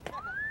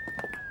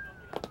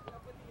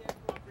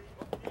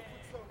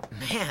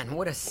Man,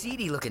 what a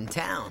seedy-looking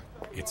town.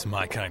 It's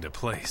my kind of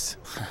place.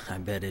 I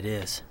bet it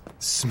is.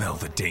 Smell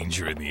the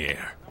danger in the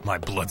air. My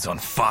blood's on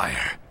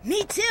fire.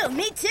 Me too.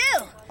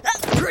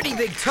 Pretty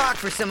big talk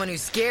for someone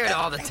who's scared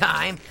all the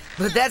time.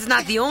 But that's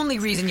not the only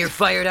reason you're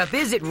fired up,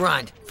 is it,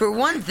 Runt? For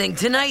one thing,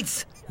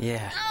 tonight's...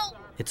 Yeah,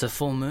 it's a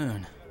full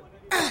moon.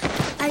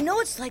 I know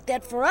it's like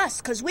that for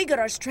us, because we got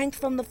our strength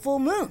from the full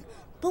moon.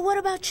 But what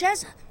about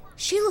Cheza?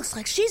 She looks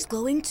like she's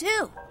glowing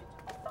too.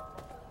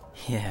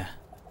 Yeah.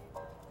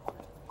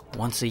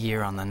 Once a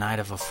year on the night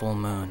of a full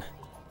moon,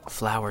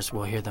 flowers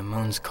will hear the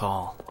moon's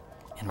call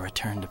and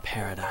return to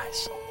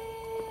paradise.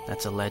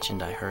 That's a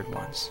legend I heard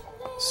once.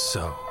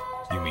 So,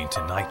 you mean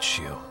tonight,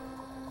 Shield?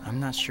 I'm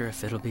not sure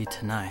if it'll be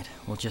tonight.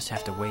 We'll just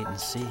have to wait and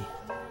see.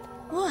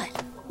 What?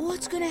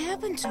 What's gonna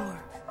happen to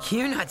her?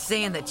 You're not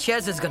saying that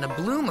Cheza's gonna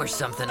bloom or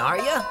something, are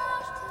ya?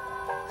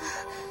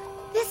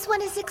 This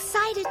one is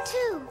excited,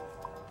 too.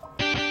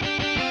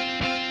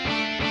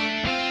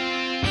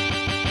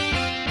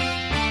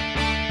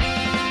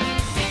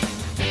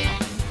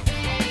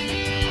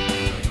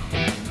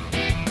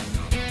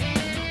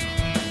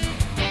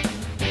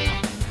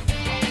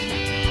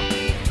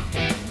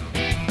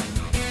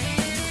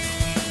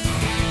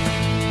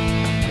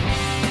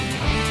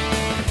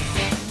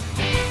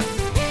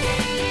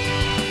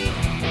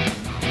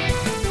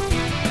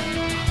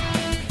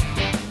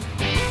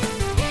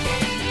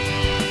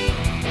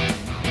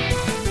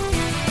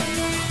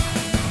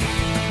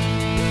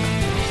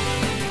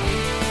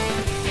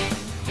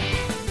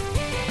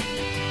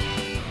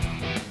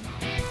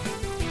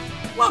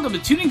 Welcome to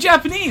Tuning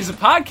Japanese, a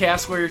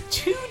podcast where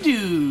two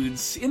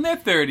dudes in their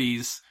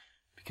 30s,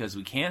 because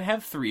we can't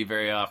have three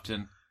very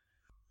often.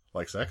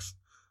 Like sex?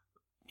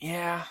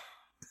 Yeah,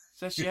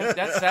 that's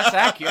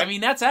accurate. I mean,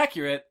 that's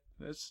accurate.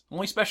 There's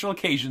only special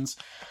occasions.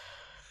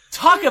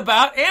 Talk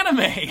about anime.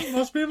 It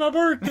must be my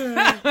birthday.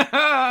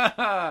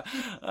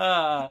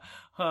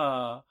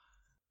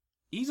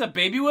 He's a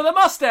baby with a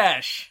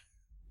mustache.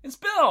 It's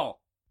Bill.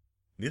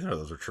 Neither of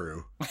those are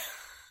true.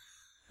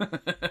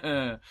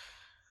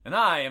 And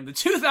I am the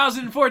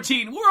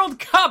 2014 World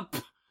Cup.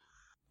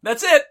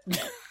 That's it.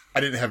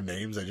 I didn't have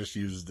names. I just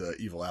used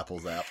Evil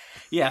Apple's app.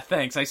 Yeah,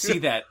 thanks. I see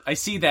that. I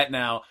see that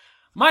now.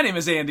 My name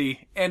is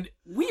Andy, and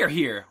we are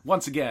here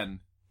once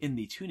again in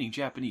the Tuning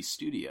Japanese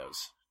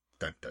studios.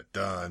 Dun, dun,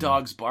 dun.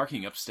 Dogs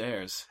barking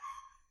upstairs.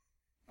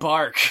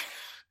 Bark.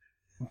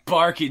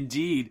 Bark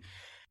indeed.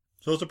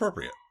 So it's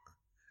appropriate.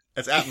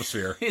 It's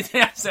atmosphere.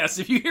 Yes.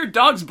 If you hear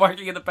dogs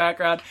barking in the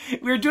background,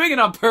 we're doing it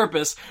on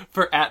purpose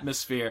for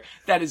atmosphere.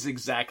 That is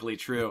exactly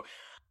true.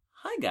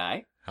 Hi,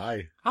 Guy.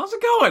 Hi. How's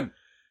it going?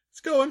 It's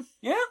going.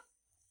 Yeah?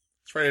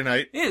 It's Friday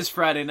night. It is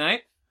Friday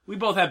night. We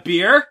both have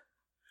beer.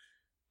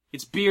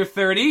 It's beer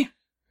 30.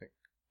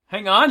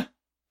 Hang on.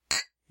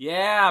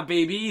 Yeah,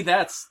 baby.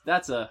 That's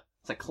a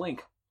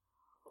clink.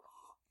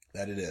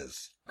 That it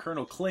is.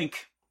 Colonel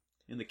Clink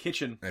in the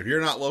kitchen. And if you're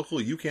not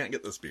local, you can't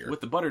get this beer. With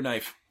the butter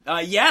knife.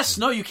 Yes,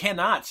 no, you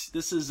cannot.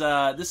 This is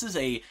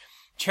a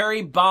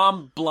Cherry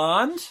Bomb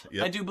Blonde,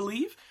 Yep. I do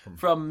believe,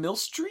 from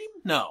Millstream?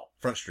 No.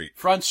 Front Street.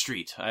 Front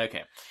Street.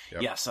 Okay.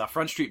 Yep. Yes,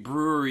 Front Street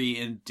Brewery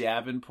in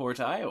Davenport,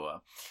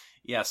 Iowa.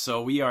 Yeah,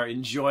 so we are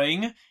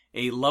enjoying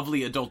a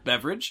lovely adult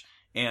beverage,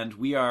 and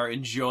we are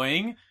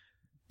enjoying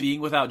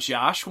being without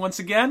Josh once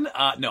again.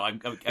 No,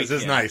 This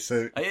is nice.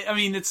 It I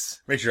mean,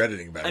 it's... makes your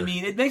editing better. I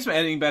mean, it makes my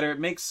editing better.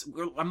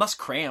 I'm less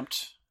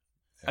cramped.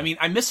 Yeah. I mean,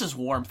 I miss his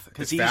warmth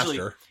because It's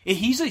faster. he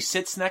usually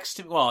sits next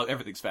to me. Well,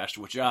 everything's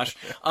faster with Josh.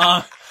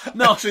 No,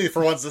 Actually,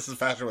 for once, this is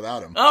faster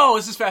without him. oh,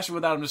 this is faster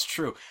without him. It's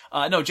true.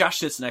 No, Josh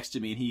sits next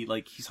to me, and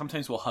he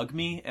sometimes will hug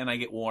me, and I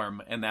get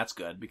warm, and that's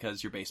good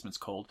because your basement's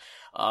cold.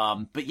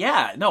 But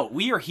yeah, no,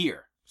 we are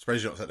here.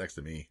 Surprised you don't sit next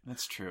to me.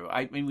 That's true.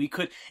 I mean, we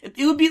could. It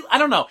would be. I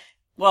don't know.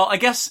 Well, I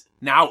guess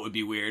now it would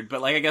be weird,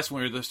 but I guess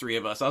when we were those three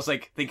of us, I was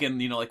thinking,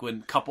 like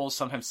when couples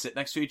sometimes sit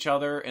next to each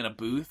other in a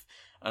booth,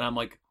 and I'm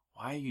like,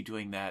 why are you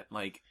doing that?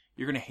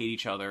 You're gonna hate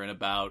each other in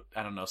about,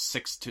 I don't know,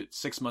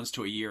 6 months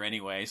to a year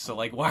anyway. So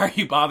why are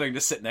you bothering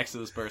to sit next to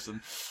this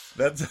person?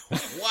 That's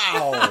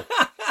wow.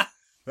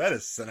 That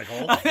is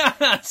cynical.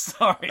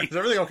 Sorry. Is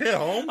everything okay at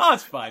home? Oh,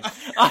 it's fine.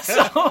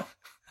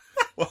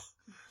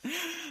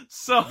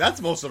 So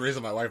That's most of the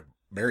reason my wife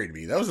married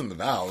me. That was in the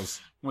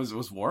vows.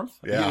 was warmth.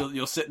 Yeah.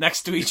 You'll sit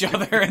next to each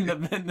other in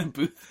the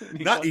booth.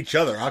 Not each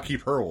other. I'll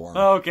keep her warm.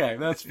 Okay,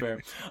 that's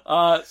fair. She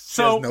has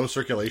no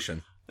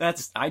circulation.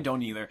 I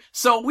don't either.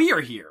 So we are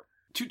here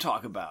to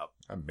talk about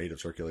I'm made of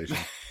circulation.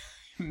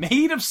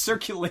 Made of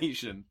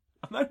Circulation.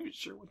 I'm not even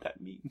sure what that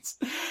means.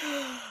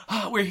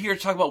 We're here to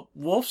talk about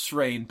Wolf's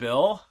Rain,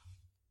 Bill.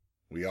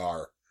 We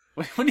are.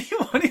 What do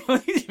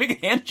you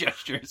make hand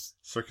gestures?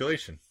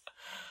 Circulation.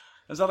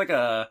 Is that like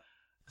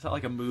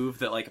a move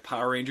that a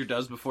Power Ranger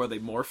does before they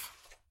morph?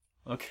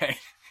 Okay.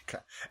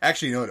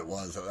 Actually, you know what it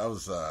was? That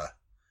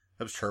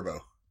was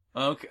Turbo.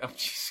 Okay. Oh,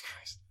 Jesus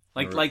Christ.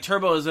 Like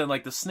Turbo is in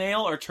like the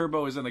snail, or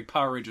Turbo is in like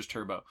Power Rangers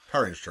Turbo?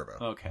 Power Rangers Turbo.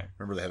 Okay.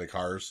 Remember they had the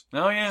cars?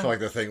 Oh, yeah. So like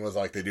the thing was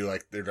like they do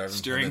like they're driving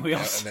Steering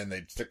wheels. and then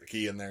they stick the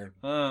key in there.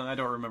 I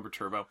don't remember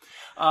Turbo.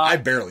 I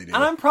barely do.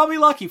 And I'm probably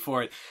lucky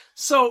for it.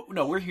 So,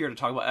 no, we're here to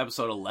talk about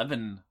episode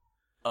 11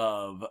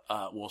 of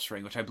Wolf's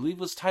Rain, which I believe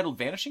was titled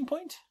Vanishing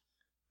Point?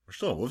 We're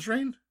still in Wolf's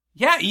Rain?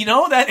 Yeah, you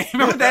know that.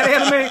 Remember that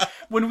anime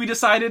when we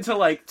decided to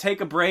like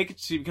take a break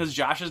because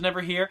Josh is never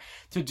here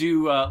to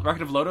do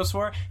Record of Lodoss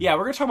for? Yeah,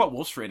 we're gonna talk about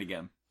Wolf's Rain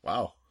again.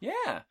 Wow.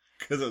 Yeah.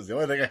 Because it was the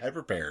only thing I had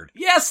prepared.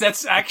 Yes,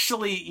 that's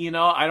actually,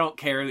 I don't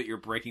care that you're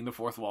breaking the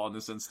fourth wall in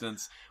this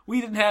instance.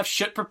 We didn't have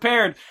shit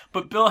prepared,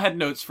 but Bill had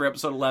notes for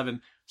episode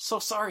 11. So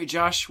sorry,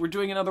 Josh. We're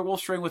doing another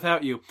Wolf's Rain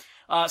without you.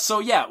 So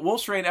yeah,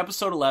 Wolf's Rain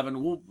episode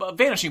 11,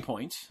 Vanishing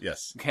Point.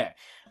 Yes. Okay.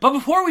 But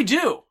before we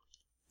do,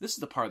 this is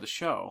the part of the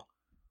show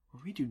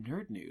where we do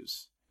nerd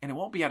news. And it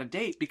won't be out of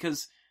date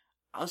because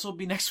this will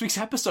be next week's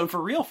episode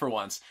for real for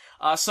once.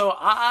 So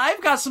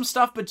I've got some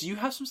stuff, but do you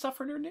have some stuff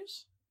for nerd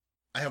news?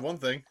 I have one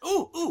thing.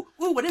 Ooh,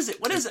 what is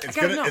it? What is it? I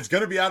gotta know. It's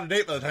gonna be out of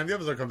date by the time the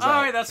episode comes out.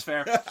 Alright, that's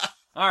fair.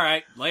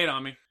 Alright, lay it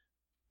on me.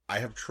 I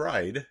have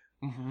tried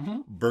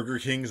Burger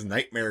King's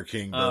Nightmare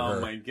King burger. Oh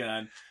my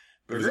god.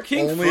 Burger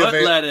King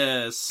foot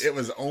lettuce. It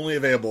was only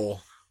available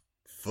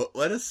foot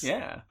lettuce?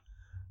 Yeah.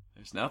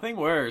 There's nothing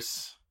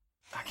worse.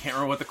 I can't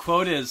remember what the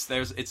quote is. It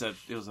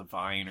was a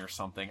Vine or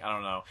something. I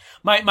don't know.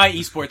 My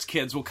esports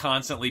kids will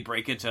constantly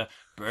break into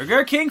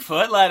Burger King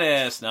foot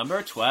lettuce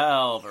number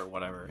 12 or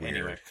whatever.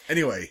 Weird.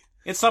 Anyway.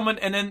 It's someone,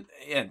 and then,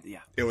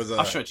 yeah.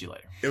 I'll show it to you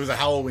later. It was a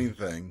Halloween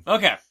thing.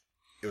 Okay.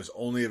 It was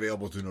only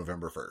available through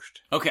November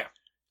 1st. Okay.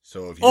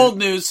 So if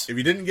news. If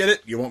you didn't get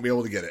it, you won't be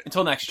able to get it.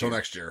 Until next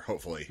year,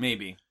 hopefully.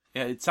 Maybe.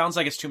 Yeah, it sounds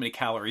like it's too many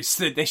calories.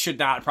 That they should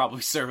not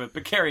probably serve it,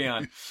 but carry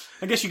on.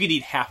 I guess you could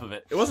eat half of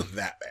it. It wasn't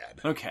that bad.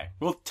 Okay.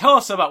 Well, tell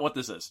us about what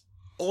this is.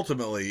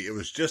 Ultimately, it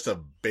was just a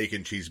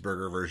bacon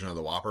cheeseburger version of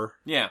the Whopper.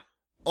 Yeah.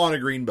 On a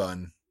green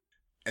bun.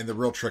 And the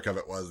real trick of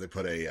it was they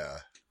put a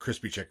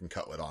crispy chicken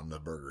cutlet on the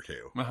burger,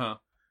 too. Uh-huh.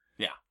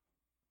 Yeah.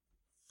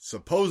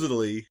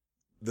 Supposedly,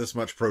 this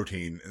much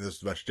protein and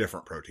this much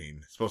different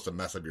protein is supposed to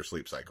mess up your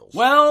sleep cycles.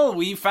 Well,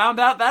 we found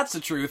out that's the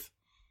truth.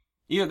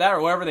 Either that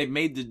or whatever they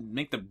made to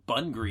make the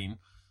bun green.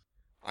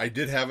 I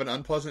did have an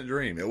unpleasant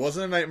dream. It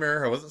wasn't a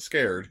nightmare. I wasn't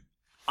scared.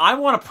 I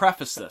want to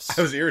preface this.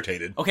 I was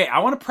irritated. Okay, I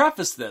want to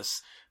preface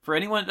this. For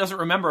anyone that doesn't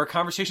remember, our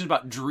conversations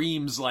about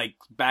dreams, like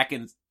back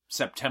in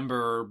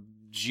September,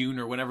 June,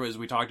 or whenever it was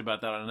we talked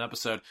about that on an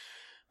episode.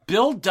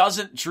 Bill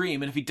doesn't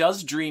dream, and if he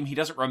does dream, he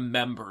doesn't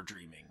remember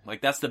dreaming.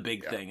 Like, that's the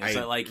big thing. Is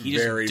that, like, he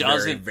just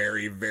doesn't...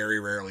 Very,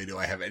 very rarely do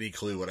I have any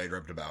clue what I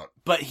dreamt about.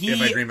 But he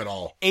if I dream at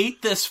all.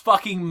 Ate this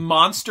fucking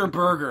monster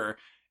burger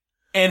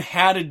and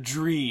had a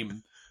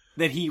dream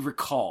that he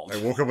recalled. I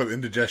woke up with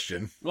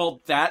indigestion.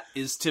 Well, that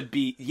is to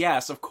be...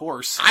 Yes, of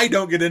course. I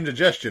don't get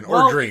indigestion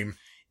or dream.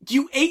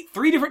 You ate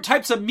 3 different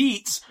types of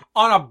meats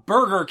on a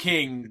Burger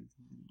King.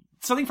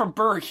 Something from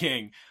Burger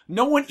King.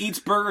 No one eats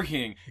Burger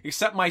King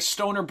except my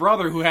stoner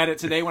brother who had it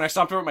today when I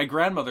stopped over at my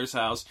grandmother's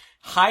house.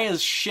 High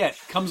as shit.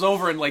 Comes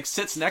over and like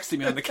sits next to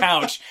me on the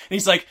couch. And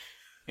he's like,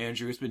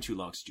 Andrew, it's been too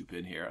long since you've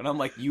been here. And I'm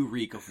like, you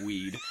reek of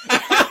weed.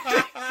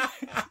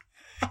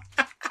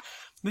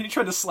 Then he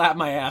tried to slap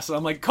my ass and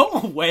I'm like, go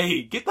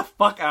away. Get the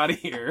fuck out of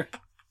here.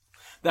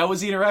 That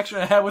was the interaction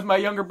I had with my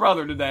younger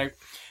brother today.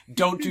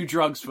 Don't do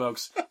drugs,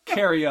 folks.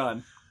 Carry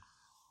on.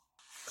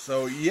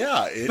 So,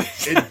 yeah,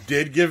 it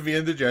did give me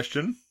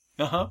indigestion.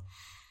 Uh-huh.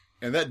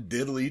 And that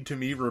did lead to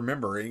me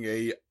remembering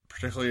a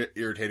particularly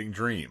irritating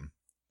dream.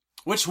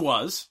 Which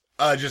was?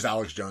 Just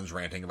Alex Jones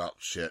ranting about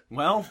shit.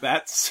 Well,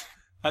 that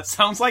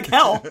sounds like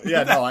hell.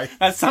 Yeah, no,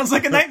 that sounds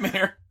like a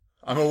nightmare.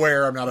 I'm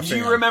aware I'm not a fan. Do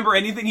you remember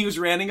anything he was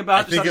ranting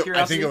about?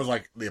 I think it was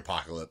like the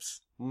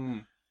apocalypse.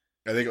 I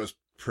think it was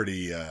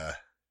pretty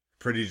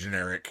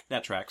generic.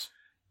 That tracks.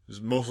 It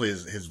was mostly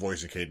his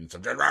voice and cadence.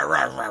 That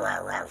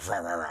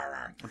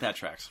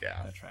tracks.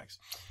 Yeah. That tracks.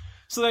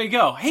 So there you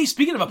go. Hey,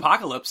 speaking of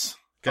apocalypse.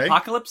 Okay.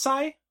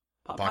 Apocalypse-I?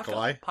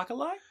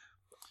 Apocalypse?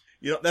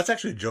 You know, that's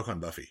actually a joke on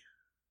Buffy.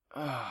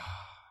 I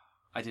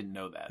didn't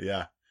know that.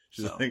 Yeah.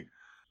 She's like,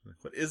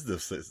 what is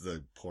this? Is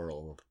the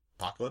plural of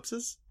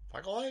apocalypses?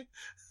 Apocalypse?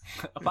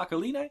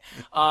 Apocalypse?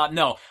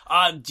 No.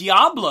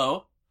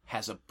 Diablo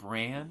has a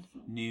brand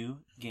new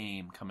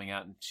game coming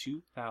out in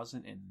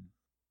 2000 and...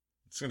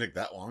 It's going to take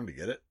that long to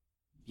get it?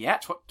 Yeah,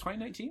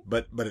 2019.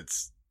 But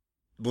it's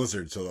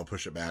Blizzard, so they'll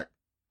push it back.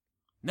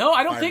 No,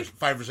 I don't think...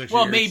 5 or 6 years.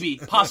 Well, maybe,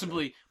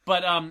 possibly.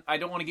 But I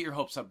don't want to get your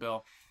hopes up,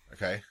 Bill.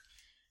 Okay.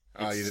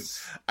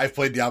 I've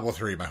played Diablo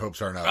 3. My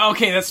hopes aren't up.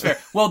 Okay, that's fair.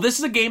 Well, this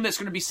is a game that's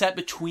going to be set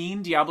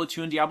between Diablo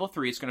 2 and Diablo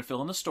 3. It's going to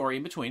fill in the story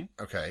in between.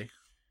 Okay.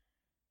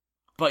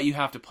 But you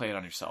have to play it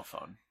on your cell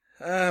phone.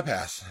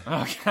 Pass.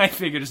 Okay, I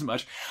figured as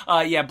much.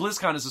 Yeah,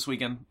 BlizzCon is this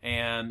weekend,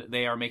 and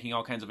they are making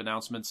all kinds of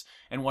announcements.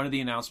 And one of the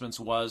announcements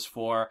was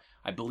for,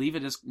 I believe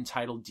it is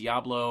entitled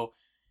Diablo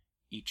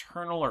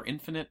Eternal or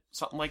Infinite,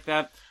 something like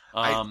that.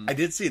 I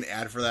did see an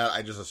ad for that.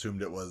 I just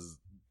assumed it was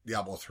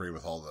Diablo 3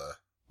 with all the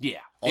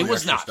it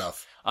was not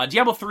stuff.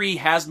 Diablo 3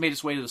 has made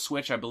its way to the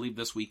Switch, I believe,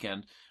 this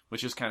weekend.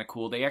 which is kind of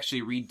cool. They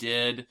actually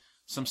redid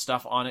some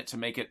stuff on it to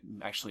make it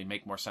actually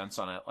make more sense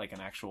on it, like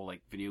an actual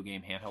like video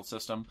game handheld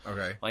system.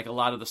 Okay. Like a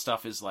lot of the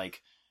stuff is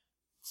like,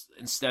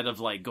 instead of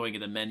like going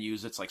into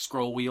menus, it's like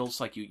scroll wheels.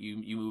 Like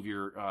you move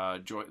your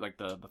joy, like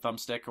the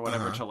thumbstick or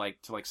whatever to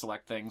like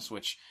select things,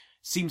 which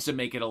seems to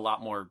make it a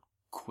lot more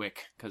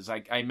quick. Because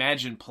I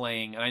imagine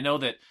playing, and I know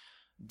that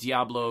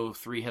Diablo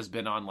 3 has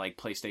been on like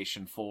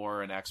PlayStation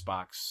 4 and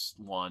Xbox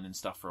One and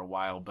stuff for a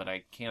while, but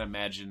I can't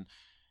imagine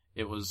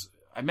it was.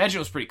 I imagine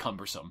it was pretty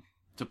cumbersome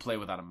to play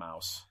without a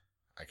mouse.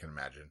 I can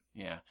imagine.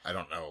 Yeah. I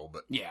don't know,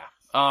 but yeah.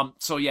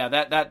 So yeah,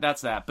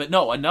 that's that. But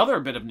no, another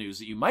bit of news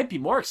that you might be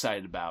more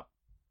excited about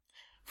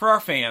for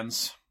our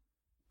fans.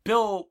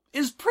 Bill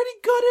is pretty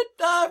good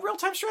at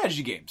real-time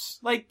strategy games.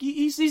 Like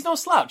he's no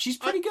slouch. He's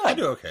pretty good. I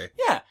do okay.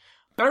 Yeah,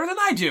 better than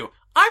I do.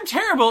 I'm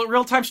terrible at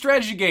real-time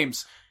strategy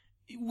games.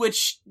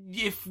 Which,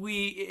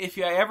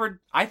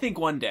 I think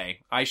one day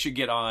I should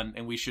get on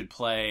and we should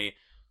play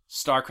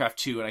StarCraft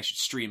 2 and I should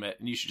stream it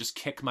and you should just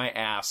kick my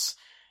ass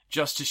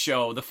just to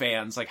show the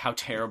fans like how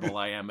terrible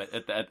I am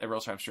at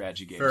real-time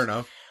strategy games. Fair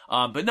enough.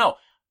 But no,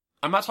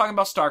 I'm not talking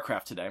about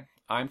StarCraft today.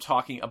 I'm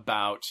talking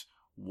about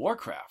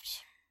Warcraft.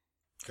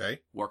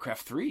 Okay.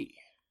 Warcraft 3.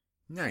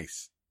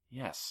 Nice.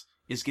 Yes.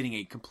 Is getting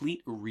a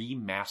complete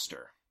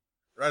remaster.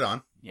 Right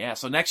on. Yeah,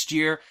 so next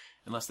year,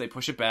 unless they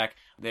push it back,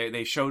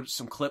 they showed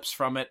some clips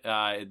from it.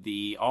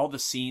 All the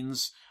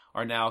scenes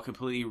are now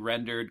completely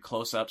rendered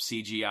close-up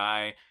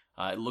CGI.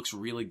 It looks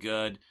really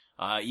good.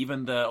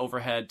 Even the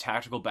overhead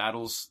tactical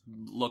battles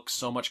look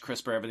so much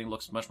crisper. Everything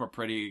looks much more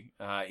pretty.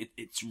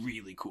 It's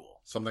really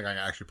cool. Something I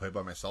can actually play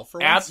by myself for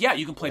once? Yeah,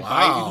 you can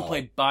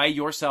play by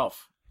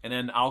yourself, and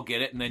then I'll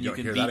get it, and then you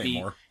can beat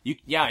me.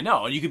 Yeah, I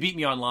know. You can beat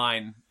me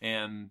online,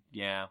 and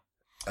yeah.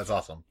 That's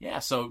awesome. Yeah,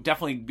 so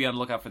definitely be on the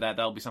lookout for that.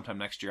 That'll be sometime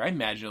next year. I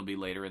imagine it'll be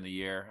later in the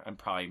year. I'm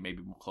probably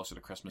maybe closer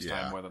to Christmas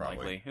time, more than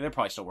likely. They're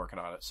probably still working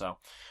on it. So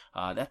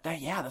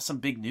that's some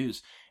big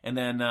news. And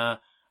then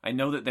I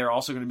know that they're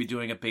also going to be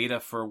doing a beta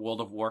for World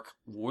of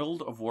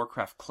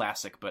Warcraft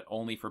Classic, but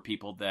only for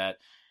people that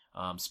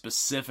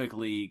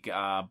specifically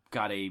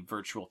got a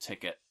virtual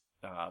ticket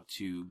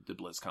to the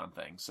BlizzCon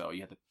thing. So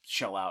you have to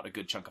shell out a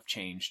good chunk of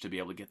change to be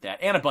able to get that,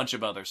 and a bunch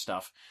of other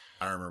stuff.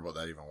 I don't remember what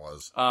that even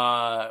was.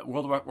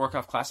 World of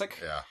Warcraft Classic?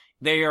 Yeah.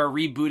 They are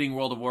rebooting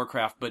World of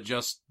Warcraft, but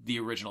just the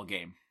original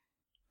game.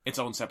 Its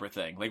own separate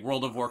thing. Like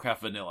World of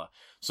Warcraft Vanilla.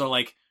 So,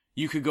 like,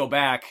 you could go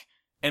back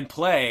and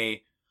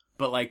play,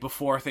 but, like,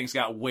 before things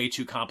got way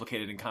too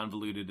complicated and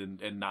convoluted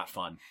and not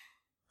fun.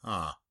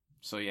 Huh.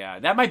 So, yeah,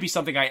 that might be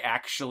something I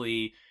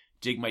actually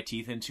dig my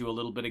teeth into a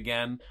little bit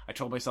again. I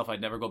told myself I'd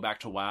never go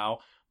back to WoW,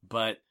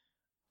 but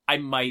I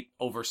might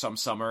over some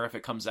summer if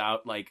it comes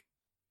out, like,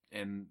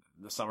 in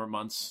the summer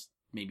months,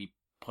 maybe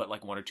put,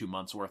 like, 1 or 2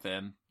 months worth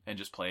in and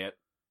just play it.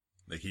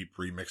 They keep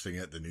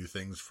remixing it to new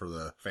things for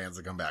the fans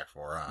to come back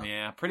for, huh?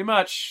 Yeah, pretty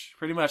much.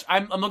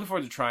 I'm looking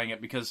forward to trying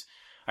it because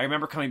I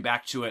remember coming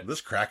back to it.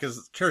 This crack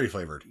is cherry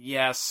flavored.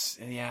 Yes,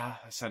 yeah,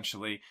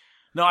 essentially.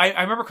 No, I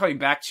remember coming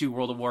back to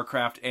World of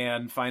Warcraft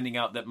and finding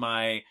out that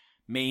my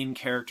main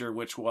character,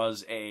 which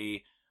was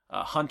a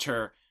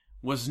hunter,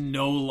 was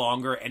no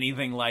longer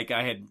anything like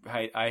I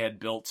had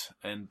built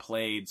and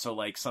played. So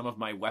like some of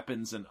my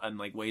weapons and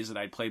like ways that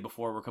I'd played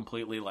before were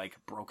completely like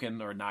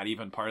broken or not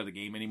even part of the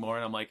game anymore.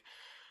 And I'm like,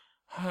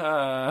 and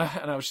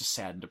I was just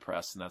sad and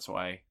depressed, and that's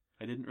why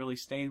I didn't really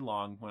stay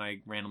long when I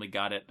randomly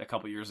got it a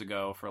couple years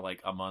ago for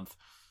like a month.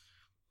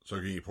 So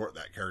can you port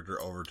that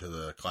character over to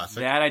the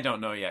classic? That I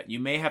don't know yet. You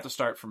may have to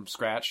start from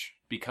scratch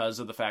because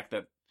of the fact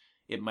that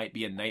it might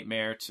be a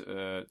nightmare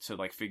to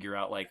like figure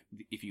out like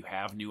if you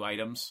have new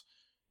items,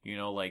 you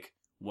know, like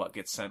what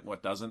gets sent,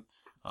 what doesn't.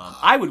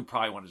 I would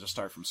probably want to just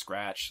start from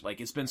scratch. Like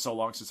it's been so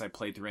long since I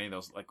played through any of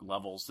those like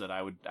levels that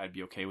I'd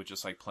be okay with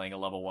just like playing a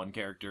level 1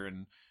 character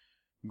and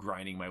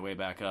grinding my way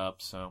back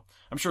up. So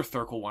I'm sure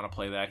Thurk will want to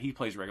play that. He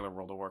plays regular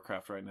World of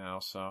Warcraft right now,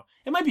 so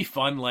it might be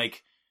fun.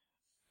 Like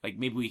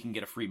maybe we can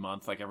get a free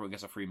month. Like everyone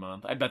gets a free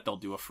month. I bet they'll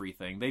do a free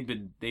thing. They've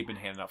been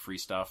handing out free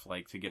stuff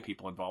like to get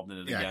people involved in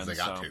it again. Yeah, they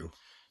got to.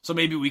 So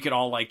maybe we could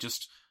all like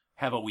just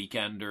have a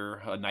weekend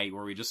or a night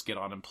where we just get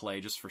on and play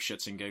just for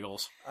shits and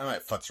giggles. I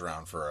might futz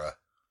around for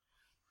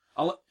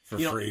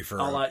free.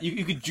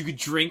 You could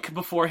drink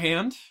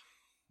beforehand.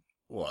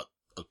 What?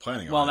 I was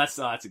planning on. Well, that's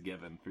a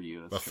given for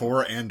you. That's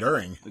before true. And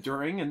during.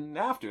 During and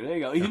after. There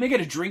you go. You can make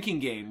it a drinking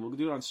game. We'll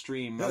do it on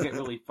stream. I'll get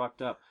really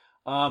fucked up.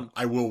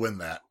 I will win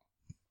that.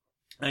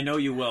 I know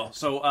you will.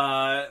 So,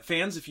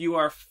 fans, if you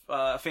are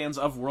fans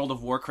of World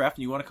of Warcraft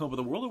and you want to come up with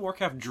a World of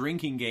Warcraft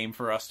drinking game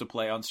for us to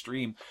play on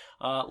stream,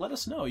 let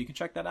us know. You can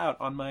check that out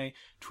on my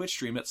Twitch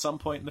stream at some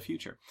point in the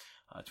future.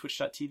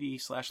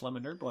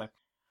 Twitch.tv/LemonNerdBoy.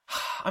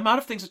 I'm out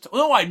of things to talk.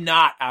 No, I'm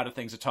not out of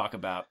things to talk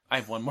about. I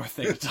have one more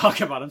thing to talk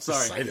about. I'm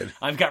sorry. Excited.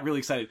 I've got really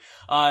excited.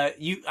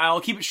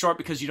 I'll keep it short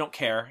because you don't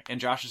care, and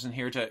Josh isn't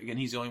here and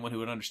he's the only one who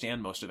would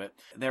understand most of it.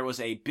 There was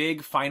a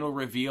big final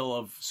reveal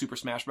of Super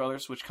Smash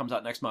Brothers, which comes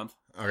out next month.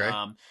 Okay.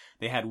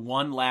 They had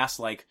one last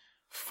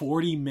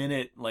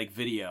 40-minute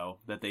video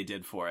that they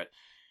did for it.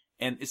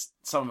 And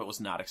some of it was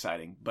not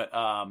exciting, but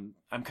I'm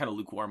kind of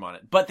lukewarm on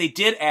it. But they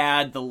did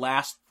add the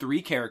last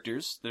 3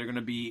 characters that are going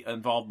to be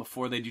involved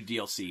before they do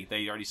DLC.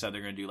 They already said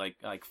they're going to do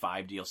like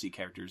 5 DLC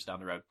characters down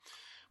the road,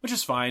 which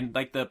is fine.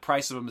 Like the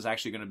price of them is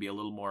actually going to be a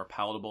little more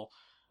palatable.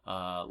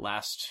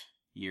 Last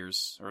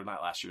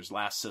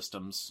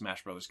system's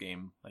Smash Brothers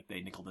game, like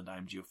they nickel and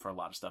dimed you for a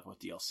lot of stuff with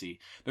DLC.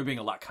 They're being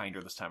a lot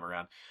kinder this time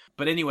around.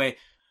 But anyway,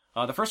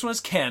 the first one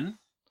is Ken.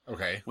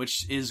 Okay.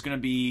 Which is going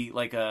to be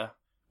like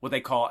what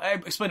they call, I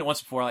explained it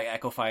once before, like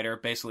Echo Fighter,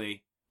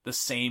 basically the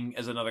same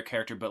as another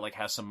character, but like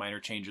has some minor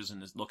changes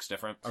and it looks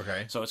different.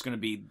 Okay. So it's going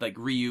to be like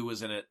Ryu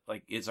is in it,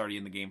 like it's already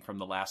in the game from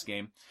the last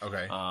game.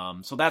 Okay.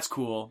 So that's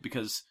cool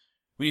because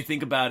when you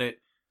think about it,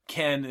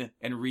 Ken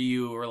and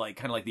Ryu are like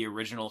kind of like the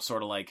original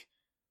sort of like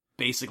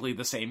basically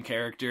the same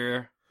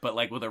character, but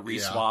like with a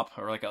re-swap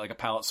or like a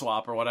palette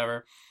swap or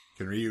whatever.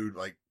 Can Ryu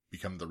like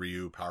become the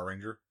Ryu Power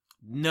Ranger?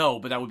 No,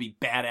 but that would be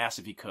badass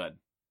if he could.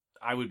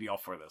 I would be all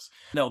for this.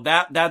 No,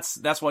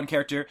 that's one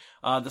character.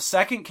 The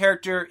second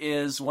character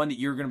is one that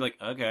you're gonna be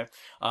like, okay,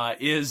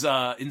 is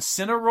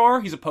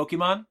Incineroar. He's a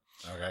Pokemon.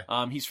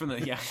 Okay. He's from the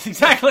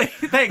exactly.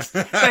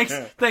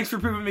 Thanks for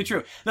proving me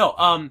true.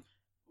 No,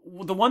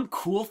 the one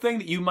cool thing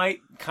that you might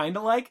kind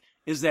of like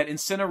is that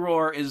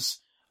Incineroar is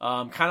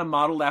kind of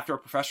modeled after a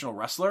professional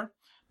wrestler.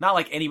 Not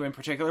like anyone in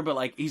particular, but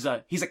like he's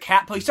a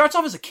cat. He starts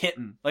off as a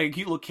kitten, like a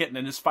cute little kitten,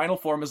 and his final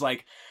form is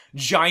like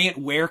giant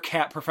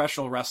werecat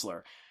professional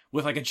wrestler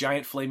with like a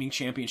giant flaming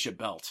championship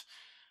belt.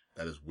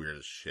 That is weird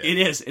as shit. It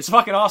is. It's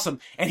fucking awesome.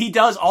 And he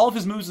does, all of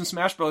his moves in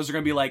Smash Bros. Are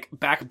going to be like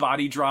back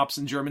body drops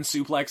and German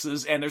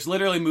suplexes. And there's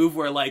literally a move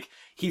where like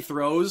he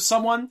throws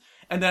someone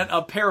and then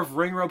a pair of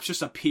ring ropes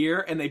just appear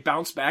and they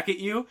bounce back at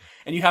you.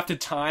 And you have to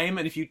time.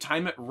 And if you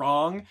time it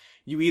wrong,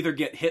 you either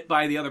get hit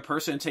by the other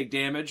person and take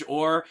damage,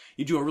 or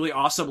you do a really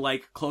awesome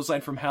like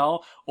clothesline from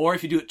hell. Or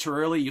if you do it too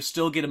early, you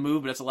still get a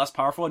move, but it's less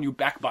powerful and you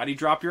back body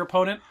drop your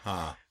opponent.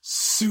 Huh.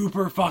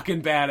 Super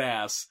fucking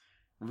badass.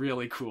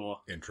 Really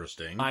cool.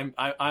 Interesting.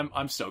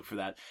 I'm stoked for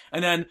that.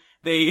 And then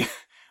they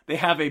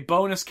have a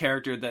bonus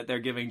character that they're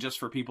giving just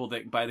for people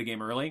that buy the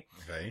game early.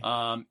 Okay.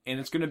 And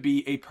it's going to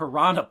be a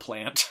piranha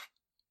plant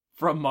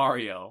from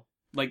Mario.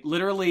 Like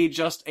literally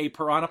just a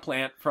piranha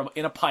plant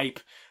in a pipe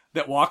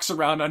that walks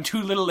around on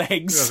 2 little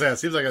legs. It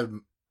seems like a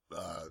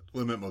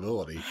limit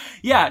mobility.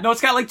 Yeah, no, it's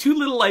got like 2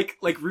 little like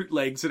root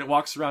legs and it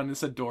walks around and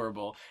it's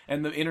adorable.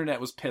 And the internet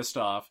was pissed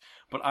off.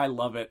 But I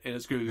love it, and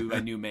it's going to be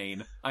my new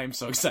main. I am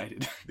so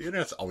excited. The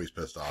internet's always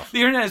pissed off. The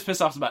internet is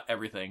pissed off about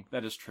everything.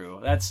 That is true.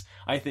 That's,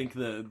 I think,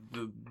 the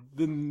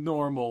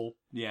normal,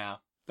 yeah.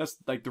 That's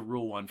like the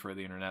rule 1 for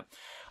the internet.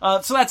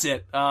 So that's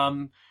it. They're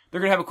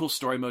going to have a cool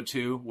story mode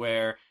too,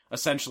 where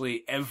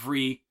essentially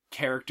every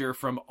character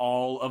from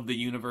all of the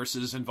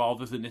universes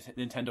involved with the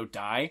Nintendo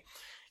die,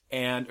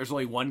 and there's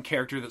only one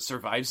character that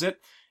survives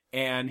it.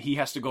 And he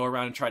has to go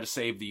around and try to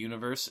save the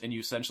universe, and you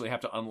essentially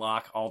have to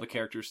unlock all the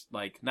characters,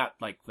 like, not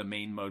like the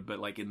main mode, but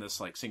like in this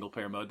like single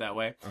player mode that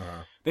way.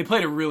 Uh-huh. They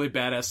played a really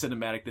badass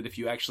cinematic that if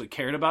you actually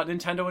cared about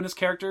Nintendo and his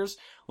characters,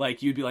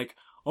 like you'd be like,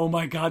 oh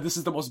my god, this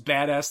is the most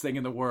badass thing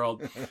in the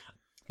world.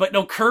 But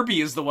no,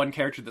 Kirby is the one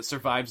character that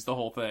survives the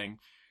whole thing,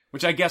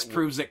 which I guess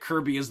proves that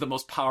Kirby is the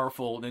most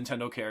powerful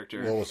Nintendo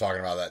character. Will was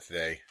talking about that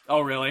today. Oh,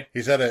 really?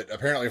 He said it,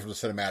 apparently from the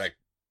cinematic,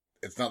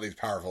 it's not these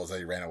powerful as that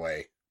he ran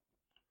away.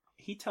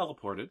 He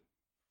teleported.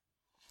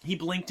 He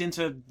blinked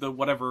into the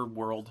whatever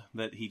world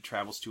that he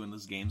travels to in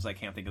those games. I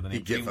can't think of the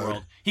name. Dream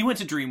World. He went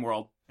to Dream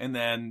World and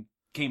then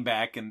came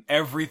back and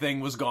everything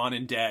was gone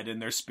and dead and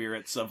their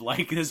spirits of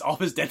like all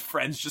his dead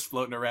friends just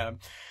floating around.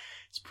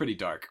 It's pretty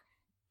dark.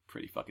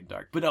 Pretty fucking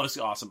dark. But no, it's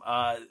awesome.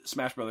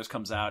 Smash Brothers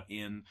comes out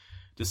in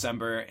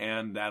December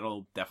and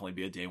that'll definitely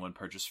be a day 1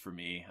 purchase for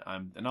me.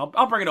 And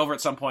I'll bring it over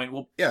at some point.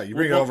 You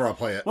bring it over, I'll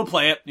play it. We'll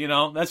play it, you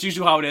know. That's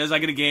usually how it is. I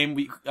get a game,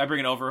 I bring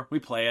it over, we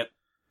play it.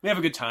 We have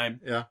a good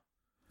time. Yeah.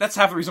 That's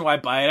half the reason why I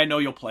buy it. I know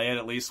you'll play it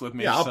at least with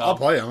me. Yeah, I'll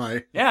play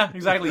it. Yeah,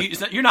 exactly.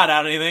 You're not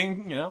out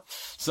anything, you know?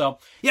 So,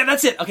 yeah,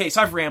 that's it. Okay,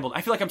 so I've rambled.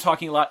 I feel like I'm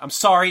talking a lot. I'm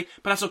sorry,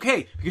 but that's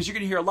okay, because you're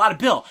going to hear a lot of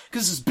Bill,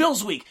 because this is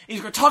Bill's week, and he's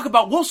going to talk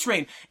about Wolf's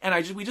Rain,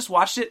 and we just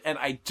watched it, and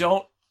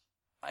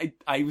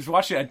I was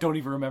watching it, I don't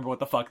even remember what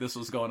the fuck this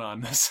was going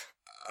on.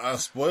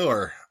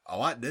 Spoiler, a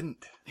lot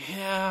didn't.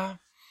 Yeah.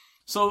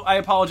 So, I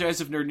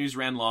apologize if Nerd News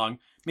ran long.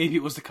 Maybe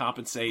it was to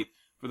compensate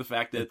for the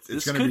fact that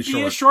this could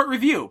be a short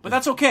review, but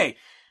that's okay.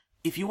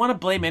 If you want to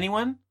blame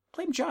anyone,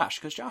 blame Josh,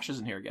 because Josh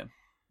isn't here again.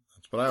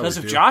 That's what I always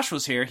do. Because if Josh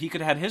was here, he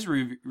could have had his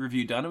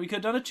review done, and we could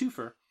have done a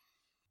twofer.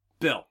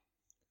 Bill.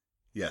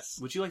 Yes.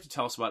 Would you like to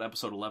tell us about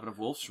episode 11 of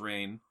Wolf's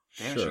Rain,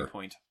 Vanishing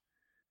Point?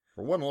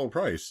 For one low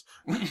price.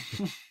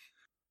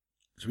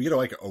 So we get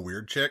a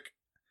weird chick,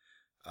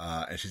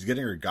 and she's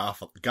getting her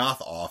goth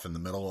off in the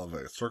middle of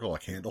a circle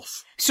of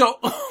candles. So,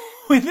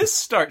 when this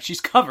starts,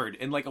 she's covered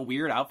in like a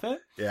weird outfit.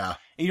 Yeah.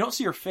 And you don't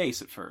see her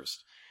face at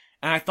first.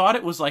 And I thought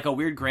it was like a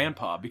weird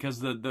grandpa because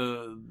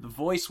the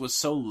voice was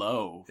so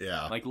low.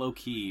 Yeah. Like low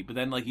key. But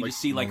then like you just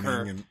see like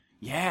her.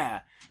 Yeah.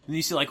 And then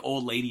you see like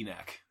old lady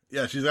neck.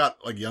 Yeah, she's got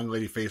like young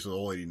lady face with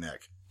old lady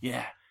neck.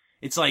 Yeah.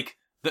 It's like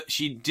That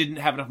she didn't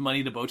have enough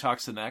money to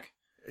Botox the neck.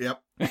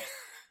 Yep.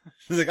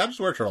 She's like, I just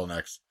wear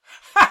turtlenecks.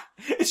 Ha!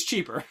 It's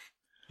cheaper.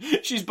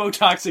 She's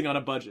Botoxing on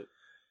a budget.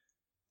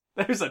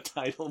 There's a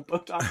title,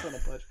 Botox on a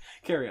budget.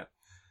 Carry on.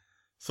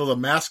 So the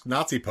masked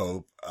Nazi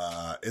Pope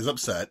is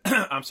upset.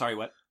 I'm sorry,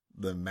 what?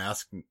 The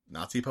masked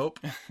Nazi Pope?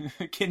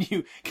 Can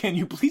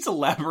you please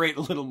elaborate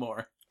a little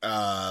more?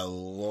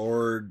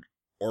 Lord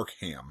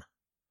Orkham.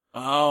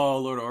 Oh,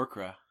 Lord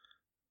Orkra.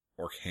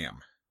 Orkham.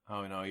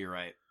 Oh, no, you're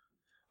right.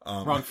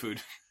 Wrong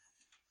food.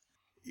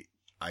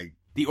 I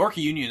The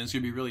Orca Union is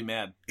going to be really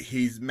mad.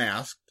 He's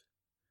masked.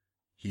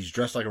 He's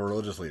dressed like a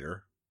religious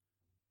leader.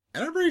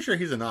 And I'm pretty sure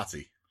he's a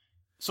Nazi.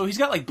 So he's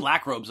got like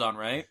black robes on,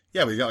 right?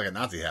 Yeah, but he's got like a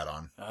Nazi hat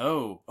on.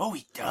 Oh,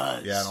 he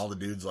does. Yeah, and all the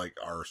dudes like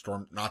are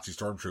Nazi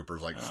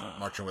stormtroopers like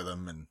marching with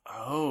him, and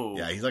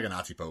yeah, he's like a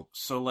Nazi Pope.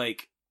 So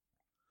like,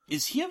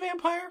 is he a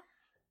vampire?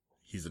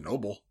 He's a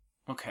noble.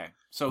 Okay,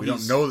 so we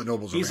don't know that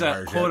nobles are he's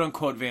vampires a quote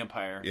unquote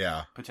vampire.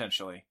 Yeah,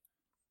 potentially.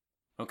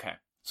 Okay,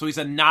 so he's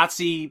a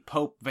Nazi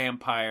Pope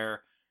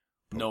vampire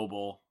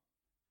noble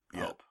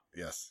Pope.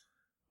 Yeah. Yes.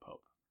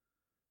 Pope.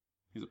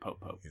 He's a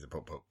Pope. He's a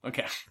Pope.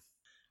 Okay.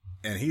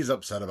 And he's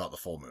upset about the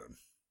full moon.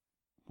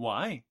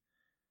 Why?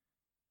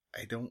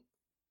 I don't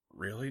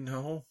really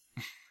know.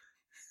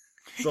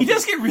 He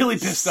does get really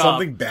pissed off.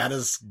 Something bad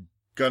is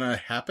gonna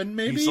happen,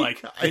 maybe? He's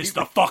like, it's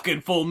the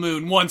fucking full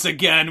moon once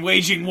again,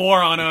 waging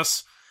war on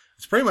us.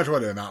 It's pretty much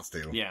what it amounts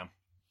to. Yeah.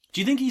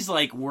 Do you think he's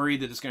like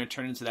worried that it's going to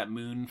turn into that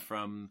moon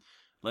from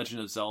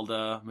Legend of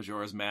Zelda,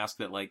 Majora's Mask,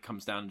 that like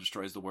comes down and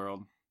destroys the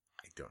world?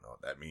 I don't know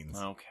what that means.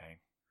 Okay.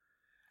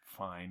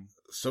 Fine.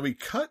 So we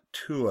cut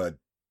to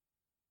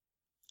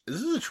this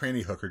is a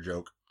tranny hooker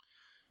joke.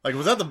 Like,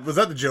 was that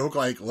the joke?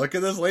 Like, look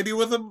at this lady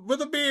with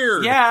a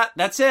beard. Yeah,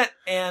 that's it.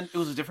 And it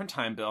was a different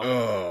time, Bill.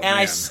 Oh, and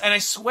man. I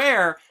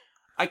swear,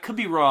 I could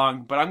be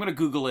wrong, but I'm going to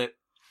Google it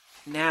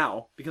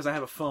now because I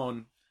have a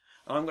phone.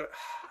 I don't know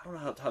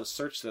how to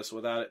search this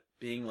without it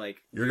being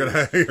like you're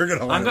gonna.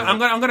 I'm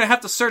gonna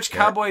have to search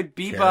Cowboy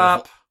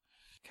Bebop.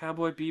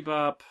 Cowboy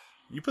Bebop.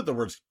 You put the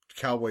words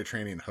cowboy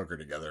tranny and hooker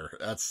together.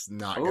 That's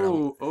not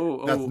gonna.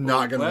 That's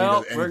not gonna. Well,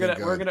 lead to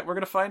anything we're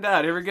gonna find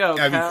out. Here we go.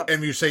 And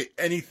if you say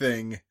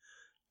anything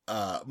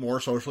more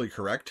socially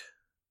correct,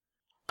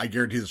 I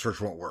guarantee the search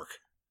won't work.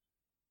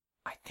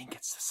 I think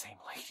it's the same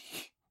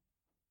lady.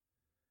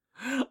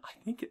 I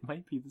think it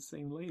might be the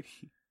same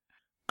lady.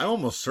 I'm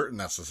almost certain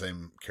that's the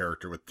same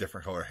character with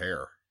different color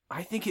hair.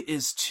 I think it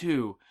is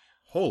too.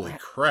 Holy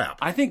crap!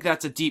 I think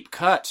that's a deep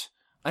cut.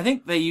 I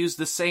think they used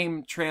the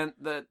same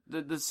the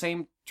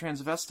same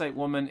transvestite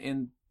woman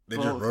in. They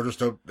both. just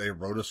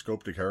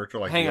rotoscoped the character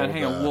like. Hang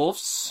on.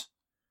 Wolf's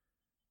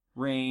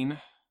Rain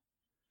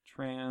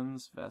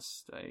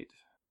transvestite.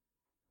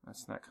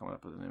 That's not coming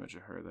up with an image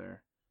of her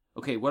there.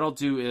 Okay, what I'll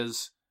do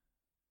is.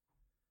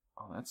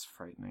 Oh, that's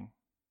frightening.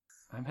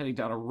 I'm heading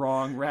down a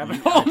wrong rabbit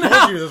hole now. I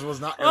told you this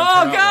was not gonna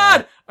turn out God!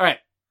 well. All right,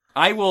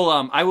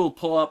 I will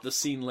pull up the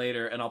scene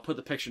later, and I'll put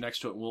the picture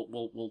next to it. And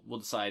we'll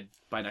decide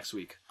by next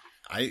week.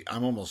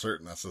 I'm almost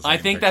certain that's the same. I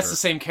think picture. that's the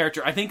same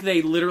character. I think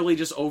they literally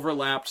just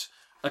overlapped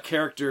a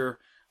character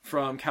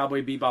from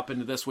Cowboy Bebop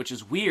into this, which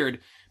is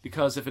weird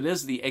because if it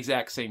is the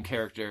exact same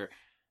character,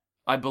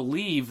 I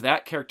believe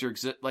that character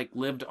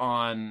lived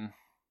on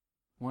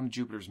one of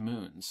Jupiter's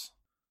moons.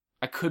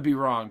 I could be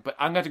wrong, but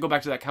I'm going to have to go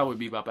back to that Cowboy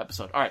Bebop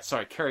episode. All right,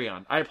 sorry, carry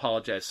on. I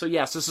apologize. So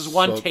yes, this is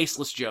one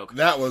tasteless joke.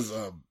 That was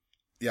a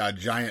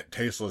giant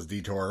tasteless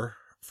detour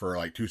for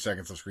like 2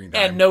 seconds of screen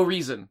time. And no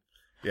reason.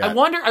 Yeah. I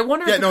wonder Yeah, if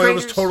the no,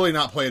 creators... it was totally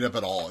not played up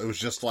at all. It was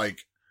just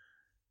like,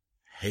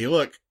 hey,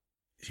 look,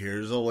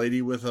 here's a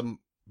lady with a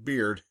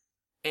beard.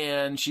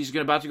 And she's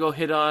about to go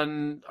hit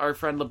on our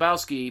friend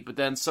Lebowski, but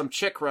then some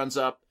chick runs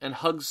up and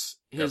hugs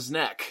his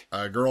neck.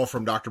 A girl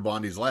from Dr.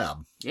 Blondie's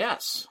lab.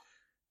 Yes.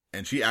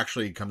 And she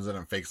actually comes in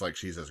and fakes like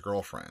she's his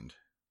girlfriend.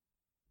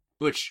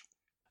 Which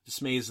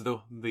dismays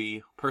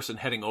the person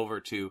heading over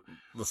to...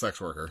 The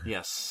sex worker.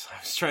 Yes.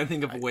 I was trying to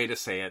think of a way to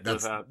say it.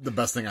 That's the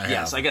best thing I have.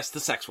 Yes, I guess the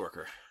sex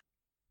worker.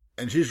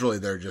 And she's really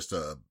there just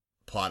a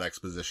plot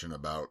exposition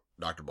about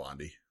Dr.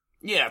 Blondie.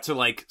 Yeah,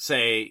 to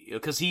say...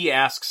 Because he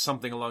asks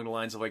something along the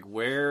lines of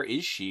where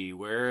is she?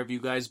 Where have you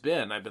guys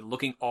been? I've been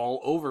looking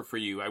all over for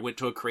you. I went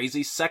to a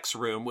crazy sex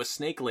room with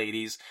snake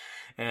ladies...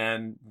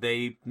 And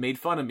they made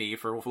fun of me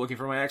for looking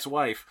for my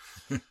ex-wife.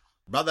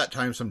 About that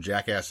time, some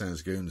jackass and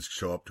his goons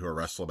show up to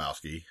arrest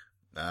Lebowski,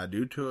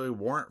 due to a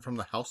warrant from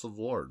the House of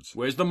Lords.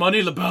 Where's the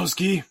money,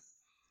 Lebowski?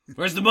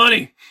 Where's the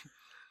money?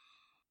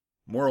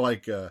 More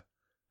like, I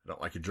don't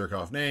like your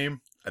jerk-off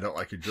name, I don't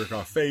like your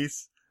jerk-off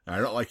face, and I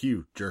don't like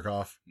you,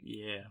 jerk-off.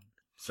 Yeah.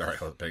 Sorry,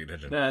 I wasn't paying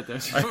attention.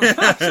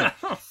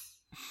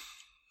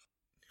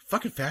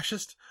 Fucking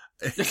fascist.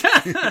 We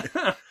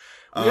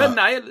are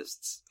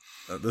nihilists.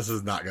 This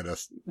is not going to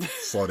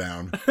slow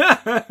down.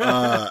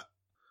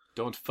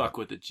 Don't fuck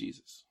with it,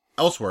 Jesus.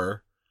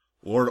 Elsewhere,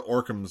 Lord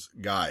Orkham's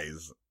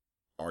guys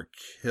are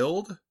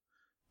killed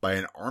by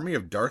an army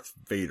of Darth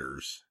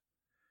Vaders,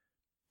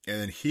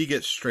 and then he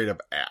gets straight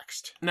up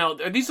axed. Now,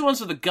 are these the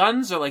ones with the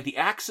guns, or the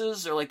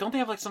axes, or don't they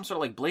have some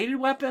sort of bladed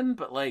weapon?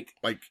 But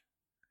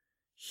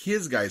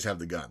his guys have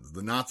the guns.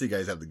 The Nazi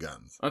guys have the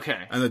guns.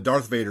 Okay. And the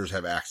Darth Vaders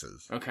have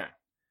axes. Okay.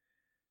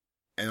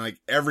 And like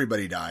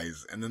everybody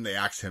dies, and then they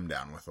axe him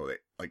down with it,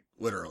 like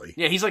literally.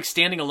 Yeah, he's like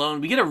standing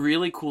alone. We get a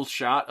really cool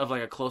shot of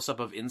like a close up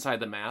of inside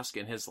the mask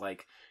and his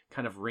like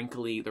kind of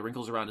the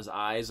wrinkles around his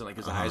eyes, and like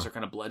his eyes are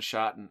kind of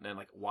bloodshot and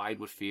like wide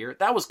with fear.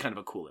 That was kind of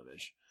a cool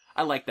image.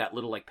 I like that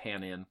little like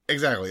pan in.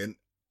 Exactly. And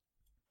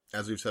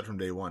as we've said from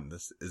day one,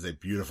 this is a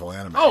beautiful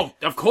anime. Oh,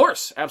 of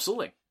course.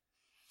 Absolutely.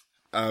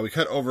 We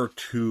cut over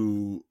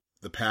to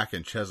the pack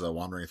and Cheza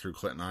wandering through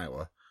Clinton,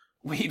 Iowa.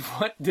 Wait,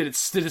 what? Did it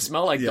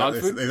smell like dog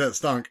food? They said it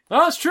stunk.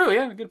 Oh, that's true.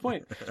 Yeah, good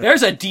point.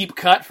 There's a deep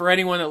cut for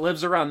anyone that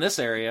lives around this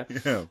area.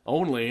 Yeah.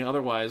 Only,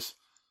 otherwise.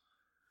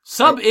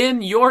 Sub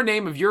in your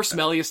name of your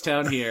smelliest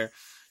town here.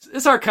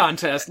 It's our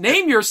contest.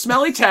 Name your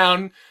smelly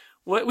town.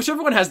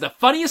 Whichever one has the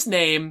funniest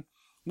name,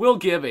 we'll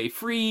give a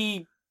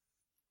free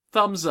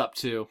thumbs up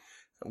to.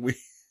 We're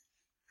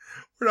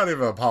not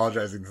even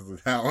apologizing to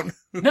the town.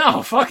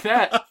 No, fuck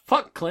that.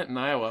 Fuck Clinton,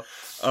 Iowa.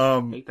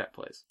 Hate that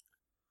place.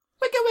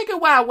 Wicka wicka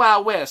wow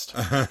wow west.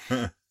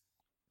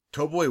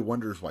 Towboy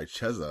wonders why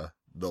Cheza,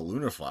 the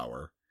Luna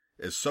Flower,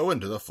 is so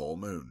into the full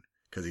moon.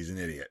 Because he's an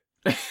idiot.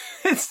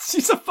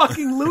 She's a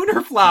fucking lunar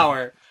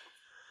flower.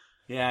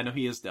 Yeah, no,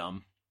 he is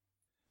dumb.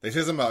 They say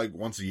something about like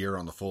once a year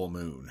on the full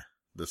moon,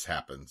 this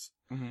happens.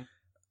 Mm-hmm.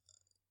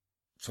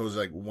 So is it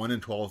like 1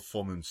 in 12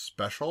 full moon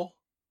special?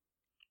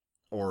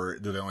 Or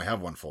do they only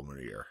have one full moon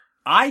a year?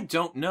 I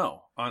don't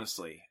know,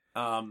 honestly.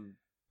 And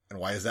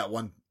why is that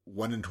 1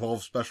 in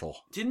 12 special?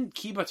 Didn't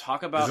Kiba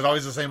talk about... Is it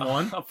always the same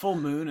one? A full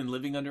moon and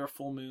living under a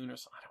full moon or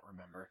something? I don't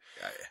remember.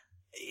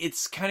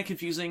 It's kind of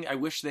confusing. I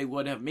wish they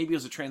would have. Maybe it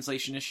was a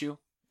translation issue.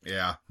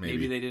 Yeah,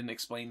 maybe. They didn't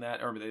explain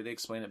that, or they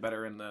explain it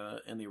better in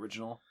the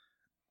original.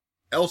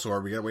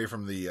 Elsewhere, we get away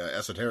from the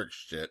esoteric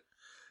shit,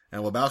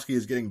 and Lebowski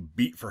is getting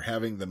beat for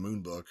having the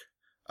moon book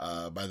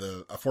by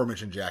the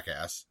aforementioned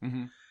jackass.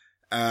 Mm-hmm.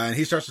 And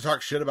he starts to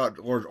talk shit about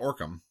Lord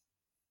Orkham.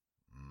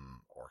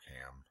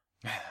 Orkham.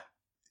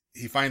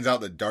 He finds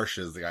out that Darsha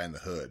is the guy in the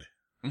hood,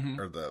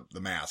 or the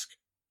mask.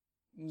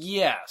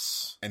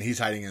 Yes. And he's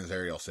hiding in his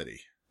Ariel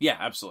City. Yeah,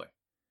 absolutely.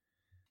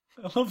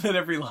 I love that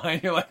every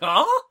line you're like,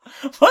 huh?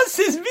 What's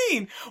this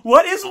mean?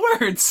 What is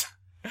words?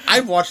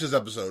 I've watched this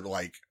episode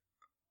like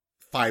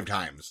 5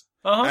 times.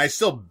 And I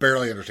still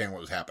barely understand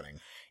what was happening.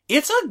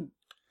 It's a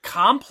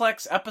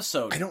complex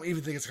episode. I don't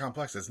even think it's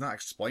complex. It's not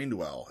explained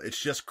well. It's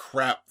just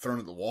crap thrown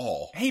at the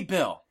wall. Hey,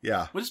 Bill.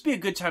 Yeah. Would this be a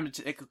good time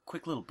to take a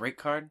quick little break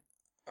card?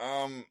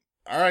 All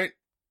right.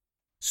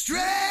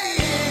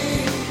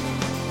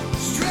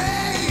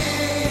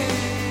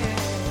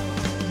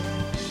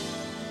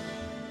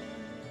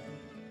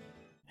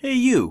 Hey,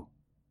 you.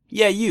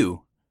 Yeah,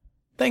 you.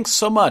 Thanks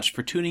so much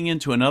for tuning in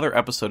to another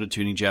episode of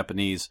Tuning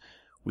Japanese.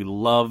 We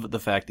love the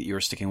fact that you're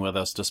sticking with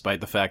us,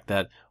 despite the fact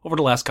that over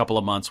the last couple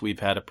of months,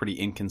 we've had a pretty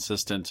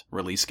inconsistent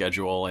release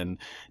schedule and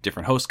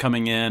different hosts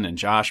coming in and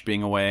Josh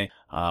being away.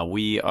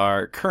 We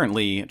are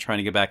currently trying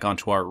to get back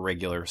onto our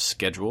regular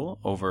schedule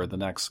over the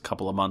next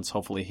couple of months,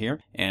 hopefully here,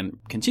 and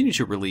continue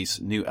to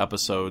release new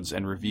episodes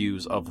and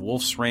reviews of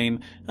Wolf's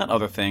Rain and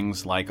other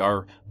things like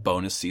our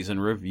bonus season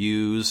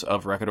reviews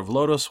of Record of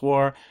Lodoss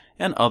War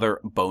and other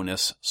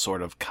bonus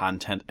sort of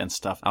content and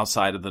stuff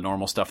outside of the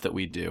normal stuff that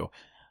we do.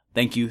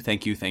 Thank you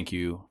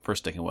for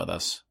sticking with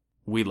us.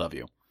 We love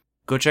you.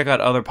 Go check out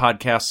other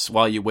podcasts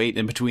while you wait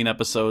in between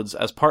episodes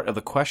as part of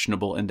the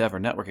Questionable Endeavor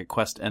Network at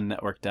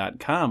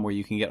questendnetwork.com, where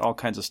you can get all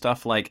kinds of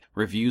stuff like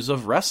reviews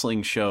of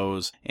wrestling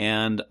shows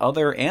and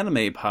other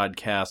anime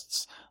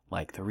podcasts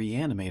like the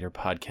Reanimator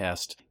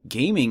podcast,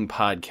 gaming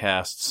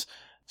podcasts,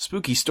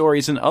 spooky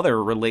stories, and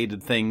other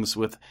related things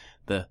with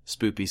the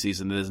spoopy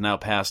season that is now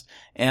past.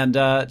 And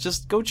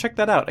just go check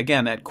that out,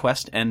 again, at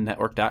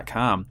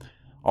questendnetwork.com.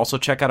 Also,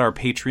 check out our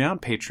Patreon,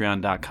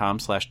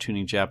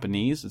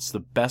 patreon.com/tuningjapanese. It's the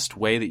best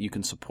way that you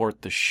can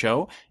support the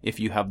show if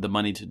you have the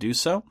money to do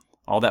so.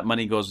 All that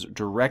money goes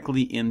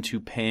directly into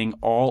paying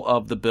all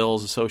of the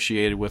bills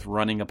associated with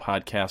running a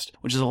podcast,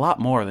 which is a lot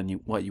more than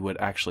what you would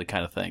actually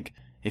kind of think.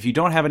 If you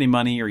don't have any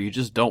money or you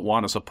just don't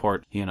want to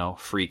support,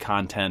 free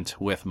content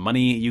with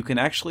money, you can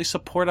actually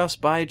support us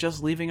by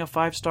just leaving a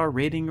 5-star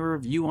rating or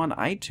review on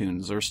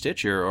iTunes or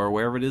Stitcher or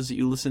wherever it is that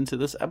you listen to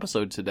this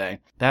episode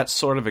today. That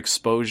sort of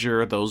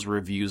exposure, those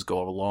reviews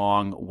go a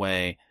long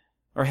way.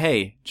 Or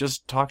hey,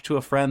 just talk to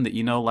a friend that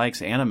you know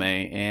likes anime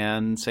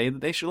and say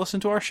that they should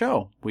listen to our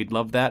show. We'd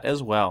love that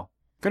as well.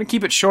 Gonna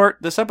keep it short.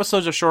 This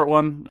episode's a short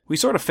one. We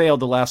sort of failed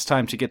the last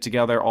time to get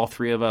together, all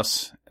 3 of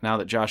us. Now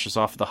that Josh is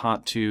off the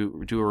hunt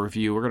to do a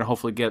review, we're gonna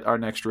hopefully get our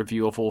next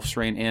review of Wolf's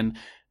Rain in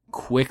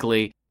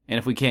quickly. And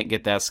if we can't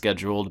get that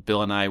scheduled,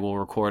 Bill and I will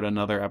record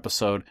another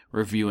episode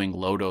reviewing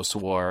Lodoss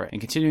War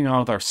and continuing on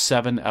with our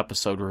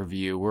 7-episode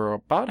review. We're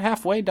about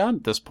halfway done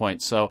at this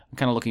point, so I'm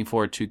kind of looking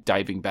forward to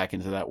diving back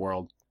into that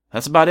world.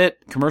 That's about it.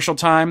 Commercial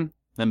time.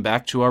 Then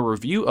back to our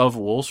review of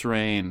Wolf's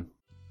Rain.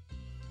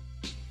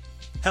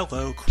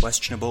 Hello,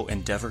 Questionable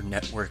Endeavor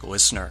Network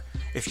listener.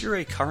 If you're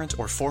a current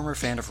or former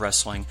fan of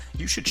wrestling,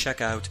 you should check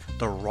out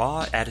the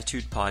Raw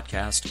Attitude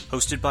Podcast,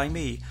 hosted by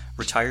me,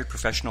 retired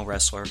professional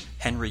wrestler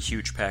Henry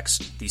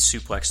Hugepex, the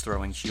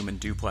suplex-throwing human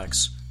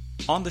duplex.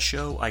 On the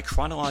show, I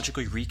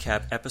chronologically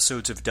recap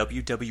episodes of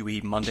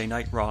WWE Monday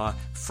Night Raw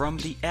from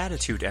the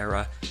Attitude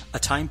Era, a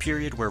time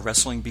period where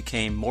wrestling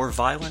became more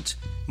violent,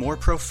 more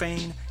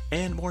profane,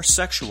 and more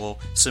sexual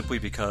simply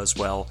because,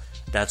 well,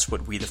 that's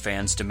what we the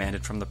fans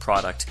demanded from the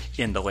product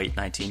in the late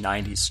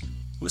 1990s.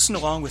 Listen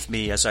along with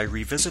me as I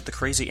revisit the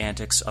crazy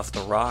antics of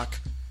The Rock,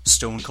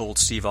 Stone Cold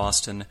Steve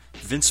Austin,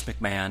 Vince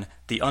McMahon,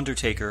 The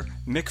Undertaker,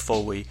 Mick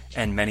Foley,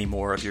 and many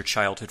more of your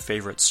childhood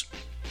favorites.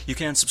 You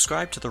can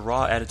subscribe to the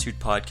Raw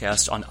Attitude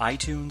Podcast on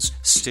iTunes,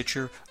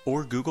 Stitcher,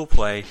 or Google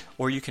Play,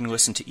 or you can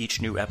listen to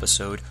each new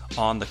episode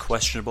on the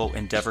Questionable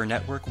Endeavor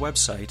Network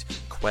website,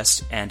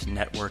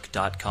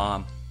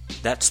 questandnetwork.com.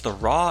 That's the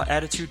Raw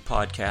Attitude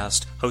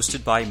Podcast,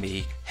 hosted by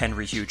me,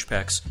 Henry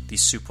Hugepex, the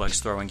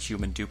suplex-throwing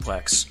human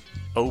duplex.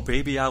 Oh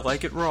baby, I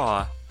like it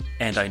raw,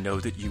 and I know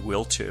that you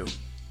will too.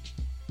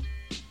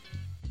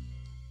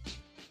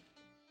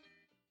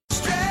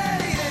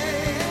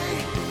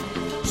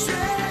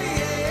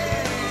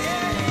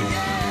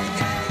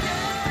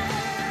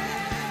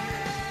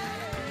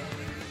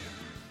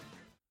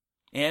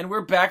 And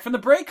we're back from the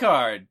break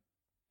card.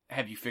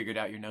 Have you figured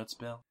out your notes,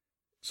 Bill?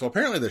 So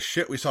apparently the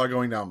shit we saw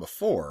going down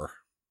before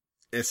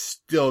is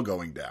still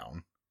going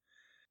down.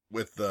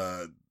 With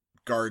the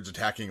guards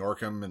attacking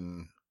Orkham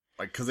and,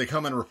 like, because they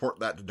come and report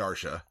that to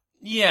Darsha.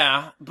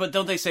 Yeah, but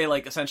don't they say,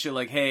 like, essentially,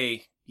 like,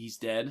 hey, he's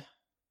dead?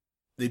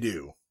 They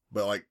do.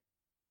 But, like,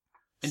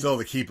 still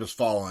the keep has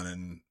fallen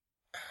and,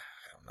 I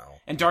don't know.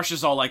 And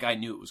Darsha's all like, I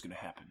knew it was going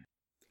to happen.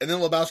 And then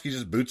Lebowski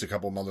just boots a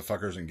couple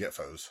motherfuckers and get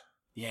foes.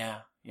 Yeah.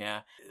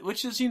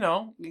 Which is, you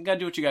gotta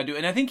do what you gotta do.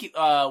 And I think,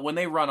 when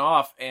they run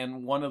off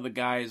and one of the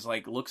guys,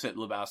 like, looks at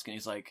Lebowski and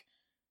he's like,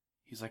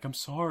 I'm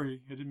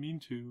sorry, I didn't mean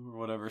to, or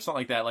whatever. Something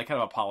like that, like,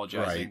 kind of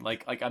apologizing.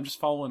 Right. Like, I'm just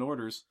following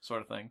orders,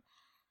 sort of thing.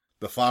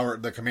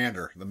 The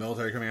commander, the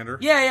military commander.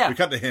 Yeah. We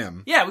cut to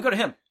him. Yeah, we go to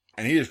him.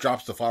 And he just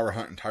drops the flower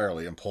hunt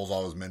entirely and pulls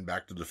all his men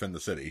back to defend the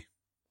city.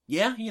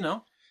 Yeah,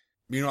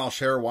 Meanwhile,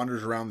 Cher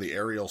wanders around the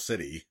aerial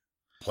city,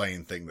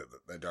 plane thing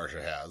that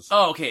Darsha has.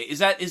 Oh, okay.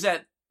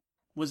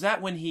 Was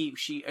that when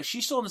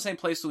she's still in the same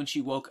place when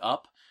she woke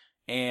up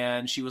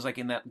and she was like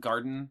in that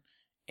garden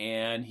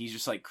and he's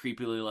just like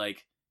creepily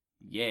like,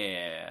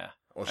 yeah,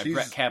 well, I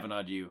Brett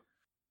Kavanaugh'd you.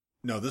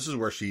 No, this is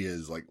where she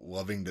is like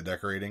loving the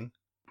decorating.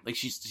 Like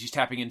she's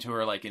tapping into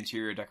her like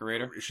interior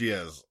decorator. She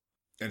is.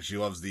 And she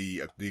loves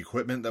the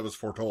equipment that was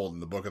foretold in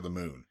the Book of the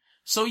Moon.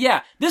 So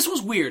yeah, this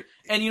was weird.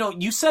 And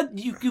you said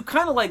you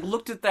kind of like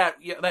looked at that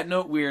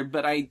note weird,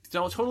 but I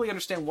don't totally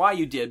understand why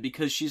you did,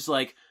 because she's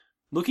like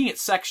looking at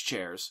sex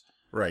chairs.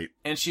 Right.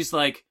 And she's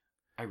like,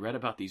 I read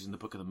about these in the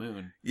Book of the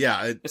Moon.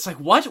 Yeah. It's like,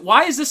 what?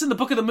 Why is this in the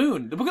Book of the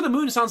Moon? The Book of the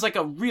Moon sounds like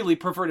a really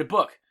perverted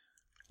book.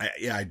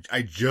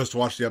 I just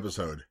watched the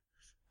episode,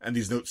 and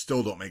these notes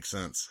still don't make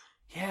sense.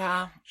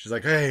 Yeah. She's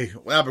like, hey,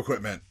 lab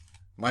equipment.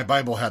 My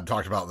Bible had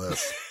talked about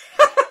this.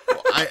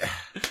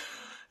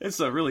 It's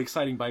a really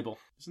exciting Bible.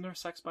 Isn't there a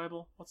sex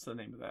Bible? What's the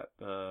name of that?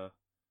 The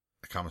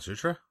Kama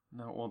Sutra?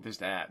 No, well, there's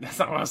that. That's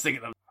not what I was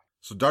thinking of.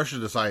 So Darsha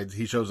decides,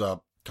 he shows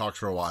up, talks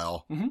for a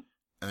while, mm-hmm.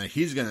 and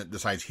then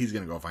decides he's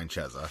gonna go find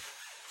Cheza.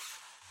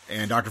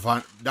 And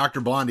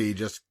Dr. Blondie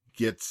just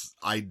gets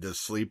eyed to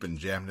sleep and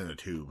jammed in a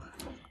tube.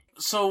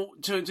 So,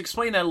 to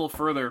explain that a little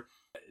further,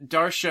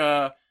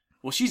 Darsha,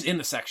 well, she's in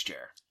the sex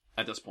chair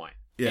at this point.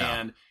 Yeah.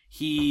 And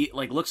he,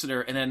 like, looks at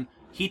her, and then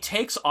he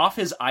takes off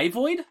his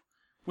ivoid,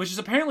 which is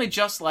apparently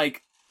just,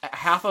 like,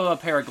 half of a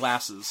pair of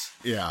glasses.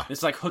 Yeah.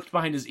 It's, like, hooked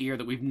behind his ear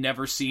that we've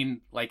never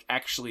seen, like,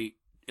 actually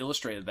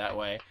illustrated that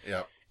way.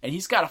 Yep. And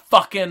he's got a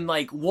fucking,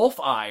 like, wolf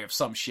eye of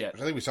some shit. I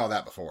think we saw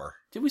that before.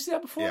 Did we see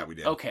that before? Yeah, we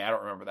did. Okay, I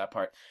don't remember that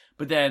part.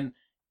 But then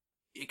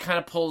it kind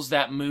of pulls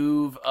that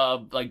move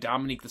of, like,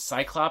 Dominique the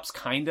Cyclops,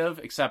 kind of,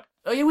 except...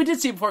 Oh, yeah, we did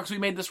see it before because we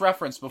made this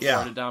reference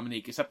before to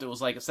Dominique, except it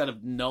was, like, instead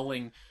of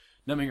numbing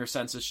her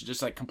senses, she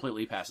just, like,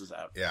 completely passes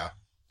out. Yeah.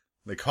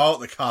 They call it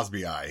the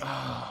Cosby Eye.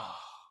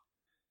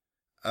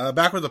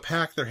 Back with the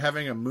pack, they're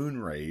having a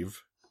moon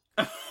rave.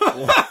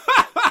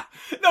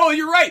 No,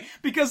 you're right,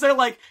 because they're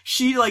like,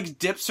 she like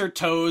dips her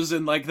toes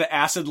in like the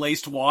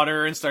acid-laced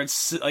water and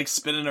starts like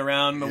spinning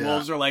around. The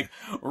wolves are like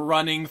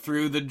running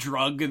through the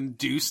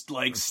drug-induced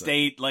like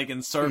state, like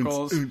in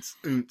circles.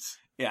 Oonts.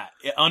 Yeah,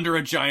 under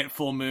a giant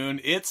full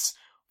moon. It's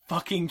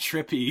fucking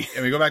trippy.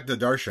 And we go back to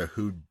Darsha,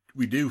 who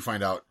we do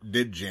find out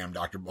did jam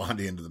Dr.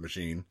 Blondie into the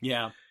machine.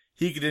 Yeah.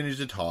 He continues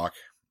to talk.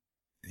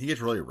 He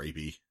gets really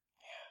rapey.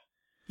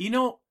 You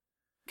know,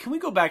 Can we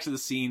go back to the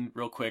scene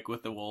real quick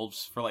with the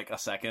wolves for like a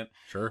second?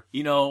 Sure.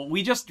 You know,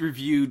 we just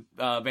reviewed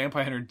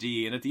Vampire Hunter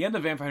D, and at the end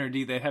of Vampire Hunter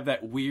D, they have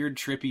that weird,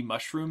 trippy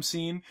mushroom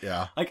scene.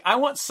 Yeah. Like, I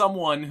want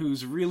someone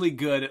who's really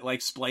good at,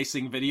 like,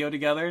 splicing video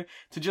together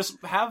to just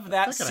have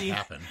that That's not gonna scene.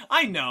 happen.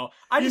 I know.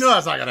 You know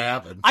that's not gonna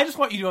happen. I just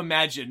want you to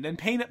imagine and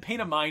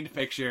paint a mind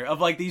picture of,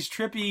 like, these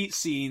trippy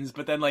scenes,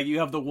 but then, like, you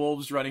have the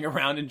wolves running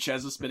around and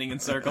Cheza spinning in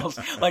circles,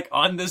 like,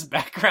 on this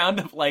background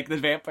of, like, the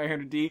Vampire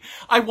Hunter D.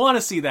 I want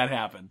to see that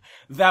happen.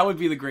 That would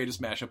be the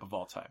greatest mashup of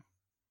all time.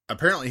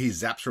 Apparently he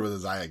zaps her with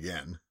his eye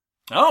again.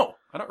 Oh,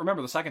 I don't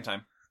remember the second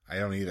time. I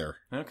don't either.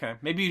 Okay,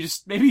 maybe you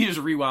just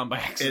rewound by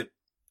accident.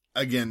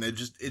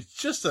 It's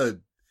just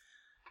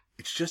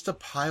a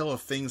pile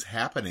of things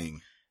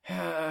happening.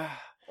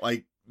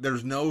 Like,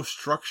 there's no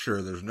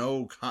structure, there's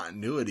no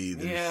continuity.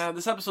 Yeah,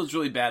 this episode's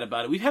really bad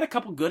about it. We've had a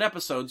couple good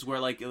episodes where,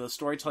 like, the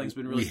storytelling's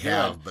been really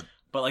good.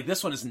 But like,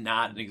 this one is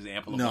not an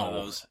example of one of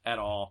those at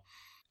all.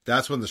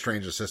 That's when the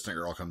strange assistant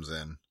girl comes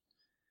in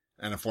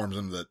and informs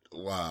him that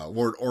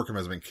Lord Orcam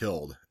has been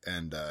killed,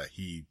 and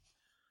he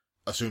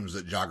assumes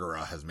that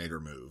Jagara has made her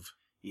move.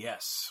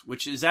 Yes,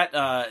 which is that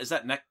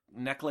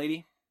neck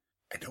lady?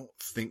 I don't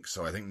think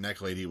so. I think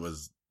Neck Lady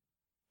was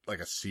like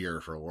a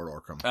seer for Lord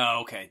Orcam.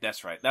 Oh, okay,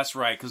 that's right,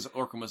 because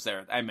Orcam was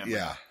there. I remember.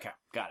 Yeah. Okay,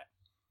 got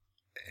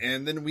it.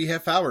 And then we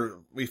have flowers.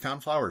 We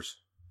found flowers.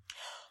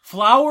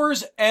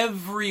 Flowers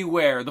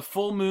everywhere. The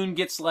full moon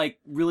gets, like,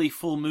 really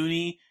full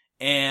moony,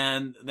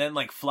 and then,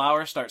 like,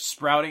 flowers start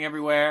sprouting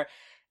everywhere,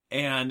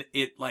 and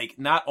it, like,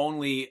 not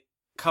only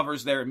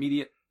covers their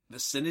immediate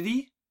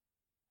vicinity,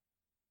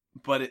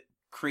 but it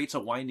creates a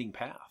winding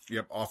path.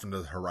 Yep, off into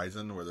the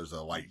horizon where there's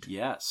a light.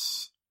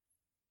 Yes.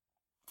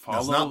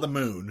 That's not the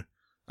moon.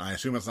 I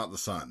assume it's not the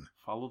sun.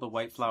 Follow the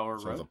white flower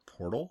road. So it's a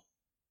portal?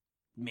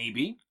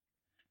 Maybe.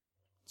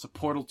 It's a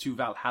portal to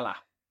Valhalla.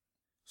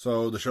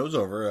 So the show's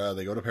over.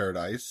 They go to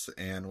paradise,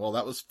 and, well,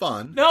 that was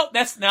fun. Nope,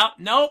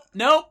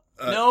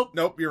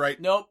 nope, you're right.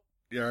 Nope.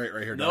 You're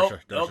right here. Nope,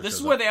 Darsha this is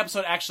shows where up. the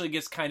episode actually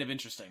gets kind of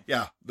interesting.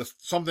 Yeah,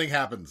 something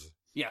happens.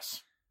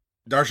 Yes.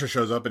 Darsha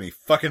shows up, and he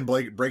fucking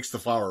breaks the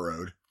flower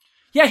road.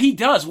 Yeah, he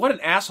does. What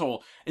an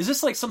asshole. Is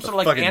this like some sort of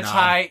like fucking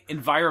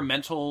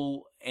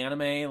anti-environmental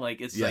anime?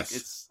 Like, it's Yes. like,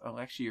 it's, oh,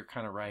 actually, you're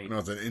kind of right. No,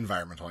 it's an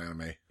environmental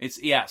anime.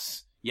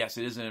 Yes, it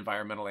is an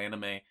environmental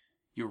anime.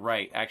 You're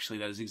right. Actually,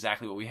 that is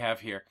exactly what we have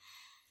here.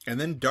 And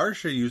then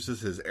Darsha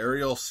uses his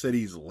Ariel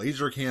City's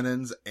laser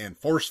cannons and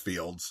force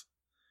fields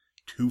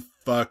to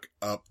fuck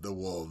up the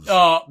wolves.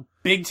 Oh,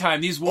 big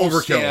time. These wolves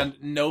Overkill. stand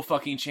no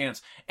fucking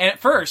chance. And at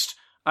first,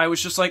 I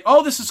was just like,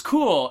 oh, this is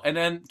cool. And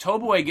then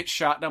Toboe gets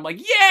shot, and I'm like,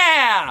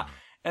 yeah!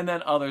 And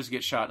then others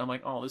get shot, and I'm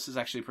like, oh, this is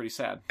actually pretty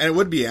sad. And it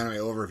would be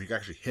anime over if you could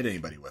actually hit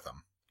anybody with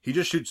them. He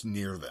just shoots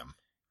near them.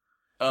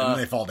 And then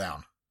they fall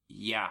down.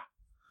 Yeah.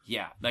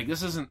 Like,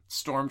 this isn't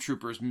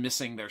stormtroopers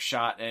missing their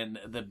shot and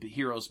the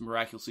heroes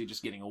miraculously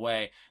just getting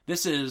away.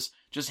 This is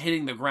just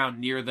hitting the ground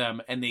near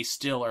them, and they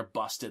still are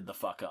busted the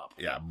fuck up.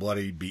 Yeah,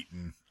 bloody,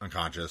 beaten,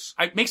 unconscious.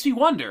 It makes me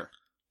wonder,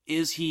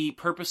 is he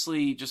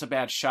purposely just a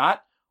bad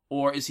shot,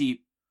 or is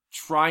he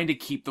trying to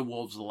keep the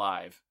wolves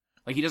alive?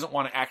 Like, he doesn't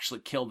want to actually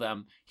kill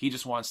them. He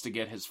just wants to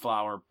get his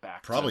flower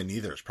back. Probably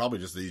neither. It's probably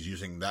just that he's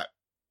using that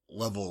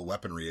level of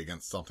weaponry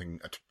against something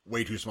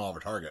way too small of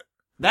a target.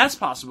 That's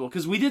possible,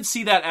 because we did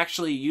see that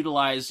actually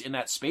utilized in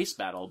that space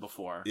battle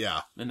before.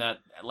 Yeah. In that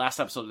last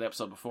episode of the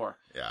episode before.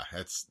 Yeah,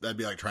 that'd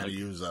be like trying to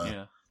use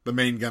the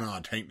main gun on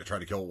a tank to try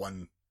to kill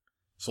one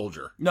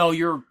soldier.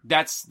 No,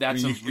 that's I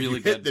mean, a really if you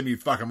good... hit them, you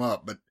fuck them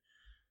up, but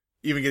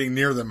even getting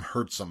near them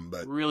hurts them.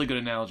 But really good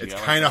analogy. It's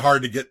kind of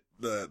hard to get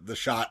the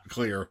shot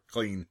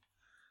clean.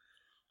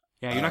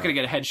 Yeah, you're not going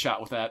to get a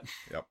headshot with that.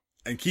 Yep.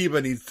 And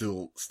Kiba needs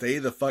to stay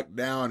the fuck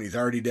down. He's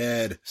already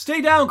dead. Stay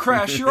down,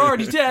 Crash. You're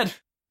already dead.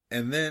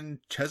 And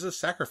then Cheza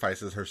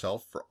sacrifices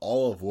herself for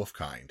all of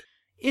Wolfkind.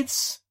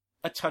 It's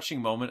a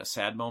touching moment, a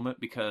sad moment,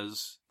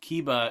 because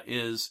Kiba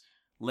is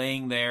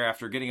laying there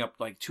after getting up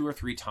like 2 or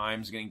 3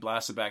 times, getting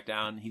blasted back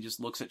down. He just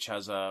looks at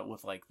Cheza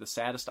with like the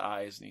saddest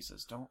eyes, and he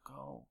says, "Don't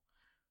go.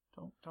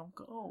 Don't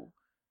go."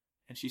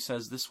 And she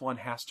says, "This one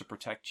has to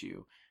protect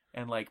you,"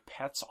 and like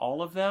pets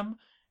all of them,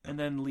 and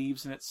then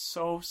leaves, and it's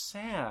so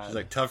sad. She's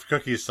like, "Tough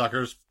cookies,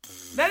 suckers."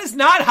 That is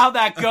not how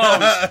that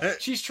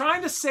goes. She's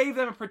trying to save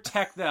them and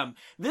protect them.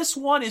 This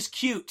one is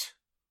cute.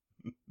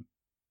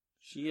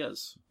 She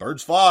is.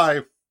 Birds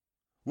fly.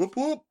 Whoop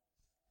whoop.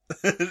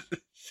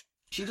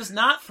 She does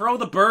not throw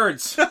the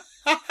birds.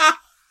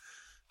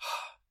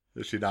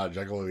 Is she not a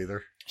juggalo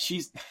either?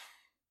 She's...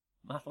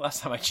 Not the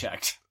last time I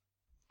checked.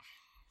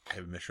 I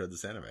haven't misread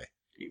this anime.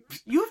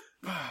 You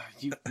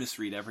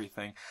misread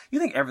everything. You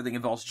think everything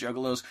involves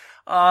juggalos.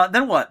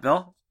 Then what,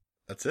 Bill?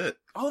 That's it.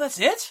 Oh, that's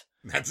it?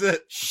 That's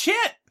it.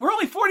 Shit! We're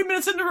only 40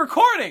 minutes into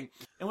recording!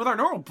 And with our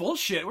normal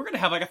bullshit, we're gonna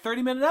have like a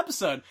 30-minute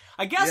episode.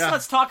 I guess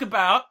let's talk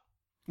about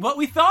what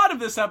we thought of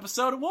this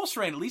episode of Wolf's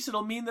Rain. At least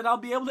it'll mean that I'll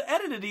be able to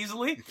edit it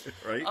easily.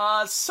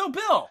 Right? So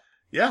Bill.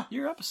 Yeah?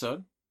 Your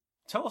episode.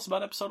 Tell us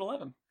about episode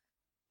 11.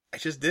 I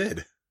just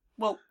did.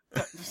 Well,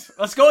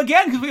 Let's go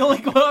again, because we only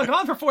go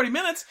on for 40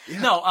 minutes.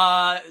 Yeah.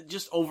 No,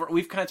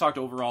 we've kind of talked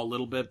overall a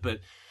little bit, but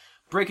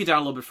break it down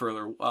a little bit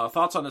further.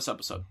 Thoughts on this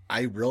episode?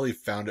 I really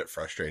found it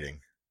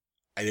frustrating.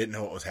 I didn't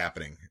know what was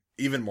happening.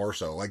 Even more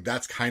so. Like,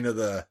 that's kind of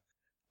the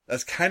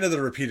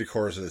repeated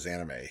course of this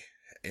anime.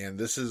 And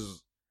this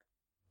is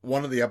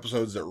one of the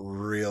episodes that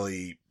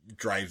really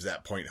drives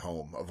that point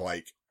home of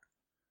like,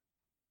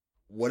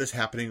 what is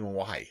happening and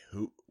why?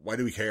 Why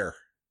do we care?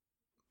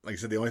 Like I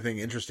said, the only thing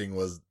interesting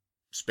was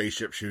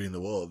spaceship shooting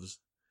the wolves.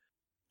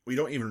 We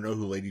don't even know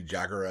who Lady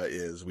Jagera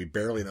is. We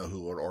barely know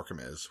who Lord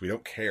Orcam is. We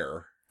don't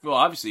care. Well,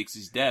 obviously, because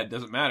he's dead.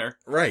 Doesn't matter.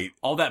 Right.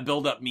 All that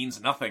build-up means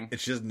nothing.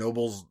 It's just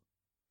nobles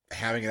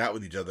having it out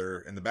with each other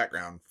in the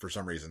background for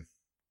some reason.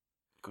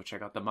 Go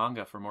check out the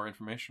manga for more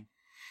information.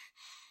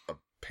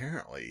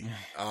 Apparently.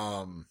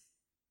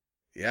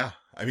 Yeah.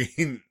 I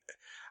mean,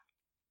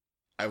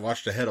 I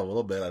watched ahead a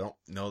little bit. I don't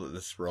know that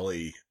this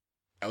really,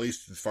 at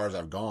least as far as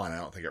I've gone, I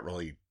don't think it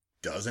really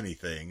does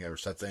anything or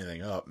sets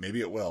anything up. Maybe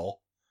it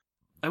will.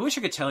 I wish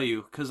I could tell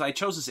you, because I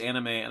chose this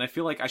anime, and I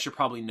feel like I should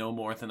probably know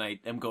more than I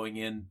am going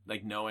in,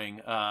 like, knowing.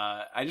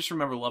 I just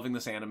remember loving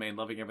this anime and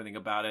loving everything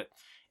about it.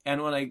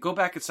 And when I go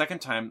back a second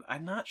time,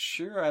 I'm not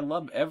sure I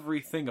love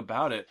everything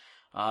about it.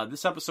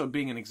 This episode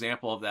being an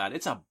example of that.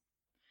 It's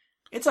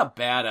a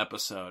bad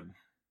episode.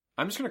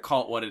 I'm just going to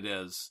call it what it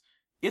is.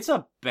 It's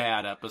a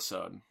bad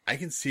episode. I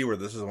can see where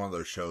this is one of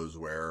those shows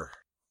where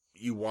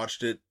you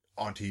watched it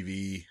on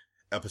TV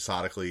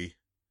episodically.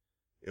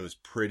 It was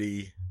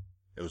pretty.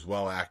 It was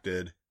well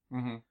acted.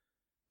 Mm-hmm.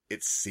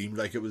 It seemed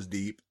like it was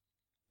deep.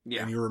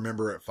 Yeah. And you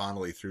remember it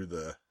fondly through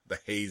the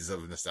haze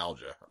of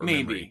nostalgia. Or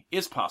Maybe. memory.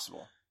 It's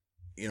possible.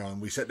 You know,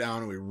 and we sit down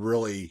and we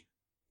really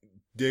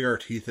dig our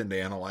teeth in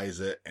to analyze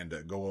it and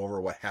to go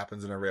over what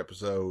happens in every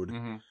episode.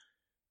 Mm-hmm.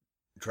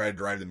 Try to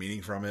derive the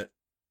meaning from it.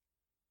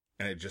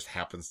 And it just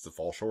happens to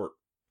fall short.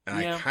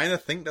 And Yeah. I kind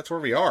of think that's where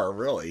we are,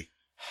 really.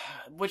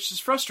 Which is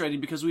frustrating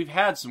because we've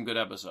had some good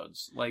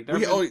episodes. Like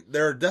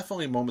there are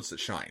definitely moments that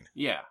shine.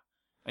 Yeah.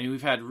 I mean,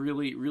 we've had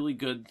really, really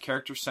good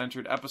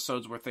character-centered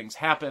episodes where things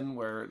happen,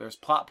 where there's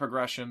plot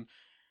progression.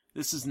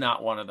 This is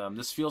not one of them.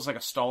 This feels like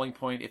a stalling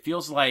point. It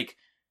feels like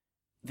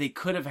they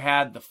could have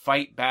had the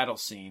fight battle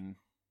scene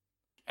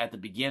at the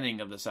beginning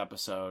of this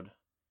episode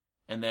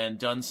and then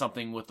done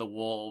something with the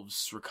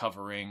wolves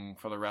recovering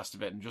for the rest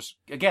of it and just,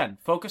 again,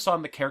 focus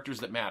on the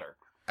characters that matter.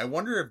 I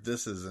wonder if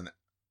this is an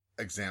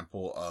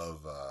example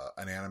of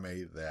an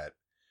anime that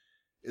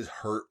is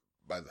hurt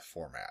by the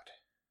format.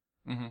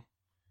 Mm-hmm.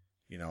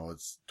 You know,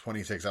 it's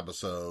 26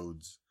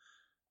 episodes,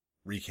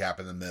 recap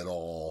in the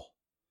middle.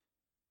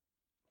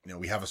 You know,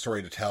 we have a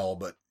story to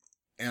tell,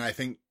 and I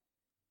think,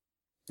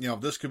 you know,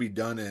 this could be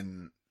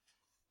done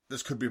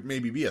this could be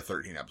maybe be a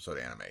 13 episode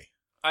anime.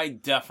 I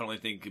definitely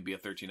think it could be a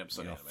 13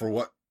 episode anime. For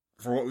what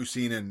we've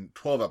seen in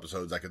 12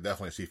 episodes, I could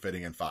definitely see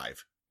fitting in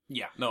 5.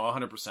 Yeah, no,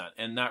 100%.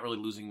 And not really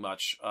losing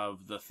much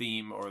of the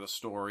theme or the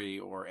story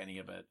or any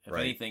of it. If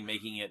anything,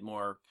 making it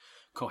more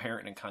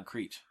coherent and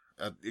concrete.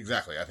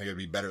 Exactly. I think it'd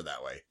be better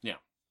that way. Yeah.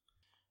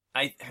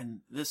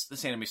 And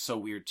this anime is so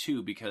weird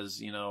too,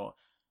 because, you know,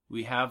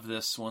 we have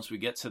this, once we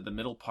get to the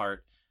middle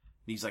part,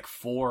 these like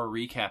 4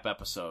 recap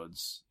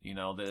episodes, you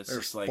know, that it's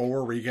There's just like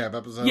 4 recap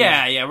episodes?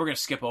 Yeah, we're going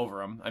to skip over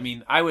them. I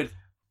mean, I would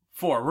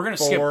 4. We're going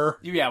to skip.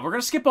 Yeah, we're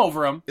going to skip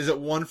over them. Is it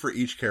 1 for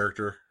each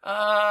character?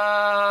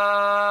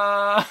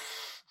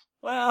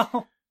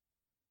 Well,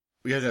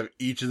 we have to have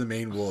each of the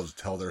main wolves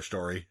tell their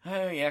story.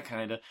 Yeah,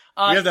 kind of.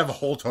 We have to have a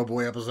whole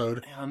Toboy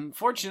episode.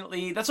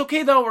 Unfortunately, that's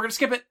okay though. We're going to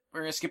skip it.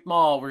 We're going to skip them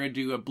all. We're going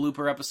to do a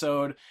blooper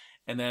episode,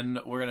 and then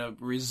we're going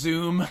to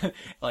resume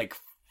like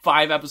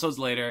 5 episodes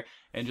later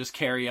and just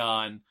carry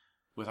on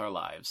with our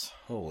lives.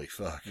 Holy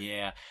fuck.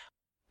 Yeah.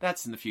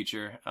 That's in the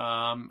future.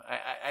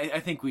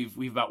 I think we've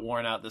about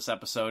worn out this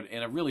episode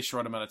in a really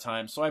short amount of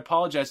time. So I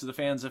apologize to the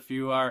fans if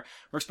you were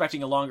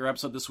expecting a longer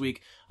episode this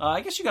week.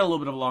 I guess you got a little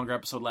bit of a longer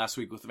episode last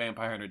week with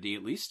Vampire Hunter D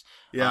at least.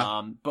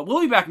 Yeah. But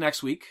we'll be back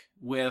next week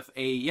with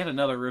yet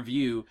another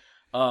review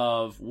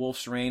of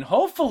Wolf's Rain.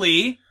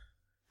 Hopefully,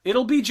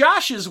 it'll be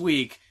Josh's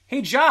week.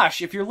 Hey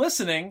Josh, if you're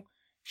listening,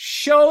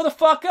 show the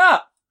fuck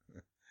up.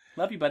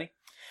 Love you, buddy.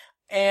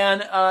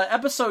 And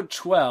episode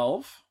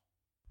 12.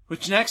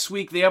 Which next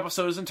week, the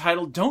episode is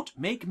entitled, Don't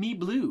Make Me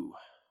Blue.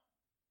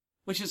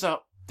 Which is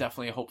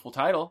definitely a hopeful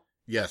title.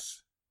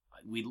 Yes.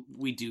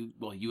 We do,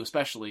 well, you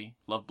especially,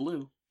 love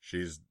Blue.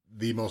 She's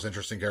the most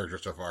interesting character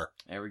so far.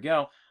 There we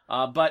go.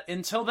 But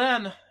until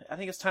then, I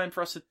think it's time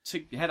for us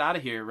to head out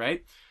of here,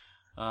 right?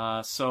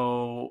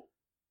 So,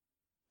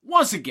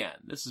 once again,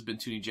 this has been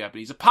Tuning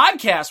Japanese, a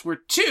podcast where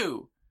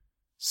 2,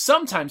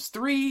 sometimes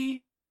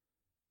 3,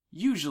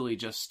 usually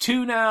just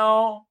 2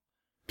 now,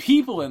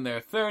 people in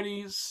their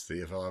 30s. See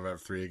if I'll ever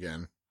have 3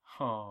 again.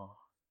 Oh,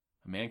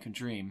 a man can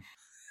dream.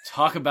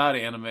 Talk about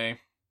anime.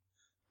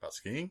 About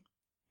skiing?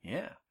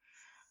 Yeah.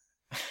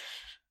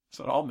 That's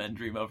what all men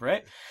dream of,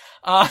 right?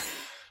 Now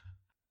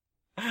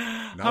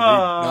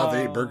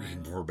they eat Burger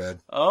King before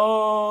bed.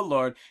 Oh,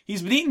 Lord.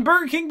 He's been eating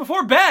Burger King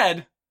before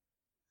bed.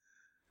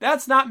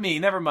 That's not me.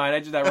 Never mind. I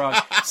did that wrong.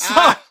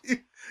 So,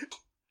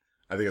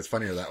 I think it's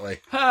funnier that way.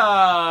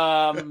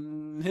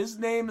 His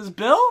name is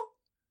Bill?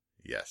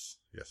 Yes.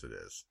 Yes, it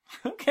is.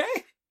 Okay.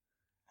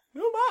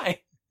 Who am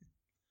I?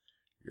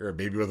 You're a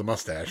baby with a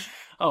mustache.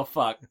 Oh,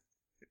 fuck.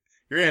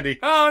 You're Andy.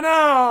 Oh,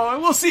 no.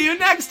 We'll see you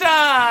next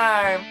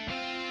time.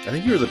 I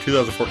think you were the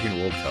 2014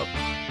 World Cup.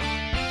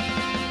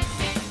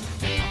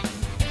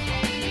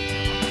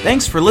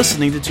 Thanks for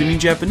listening to Tuning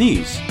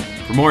Japanese.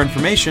 For more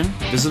information,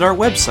 visit our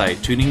website,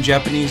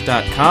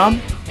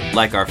 tuningjapanese.com,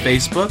 like our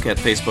Facebook at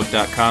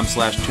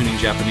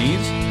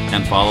facebook.com/tuningjapanese,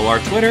 and follow our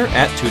Twitter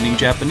at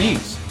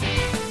tuningjapanese.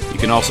 You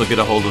can also get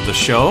a hold of the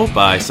show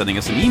by sending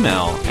us an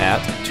email at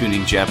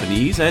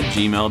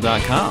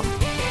tuningjapanese@gmail.com.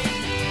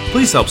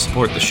 Please help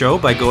support the show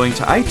by going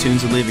to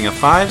iTunes and leaving a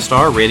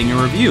 5-star rating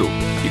and review.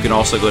 You can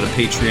also go to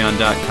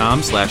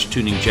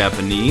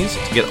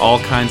patreon.com/tuningjapanese to get all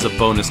kinds of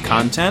bonus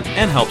content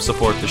and help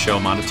support the show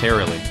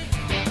monetarily.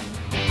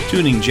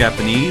 Tuning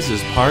Japanese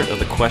is part of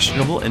the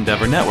Questionable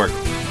Endeavor Network.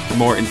 For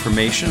more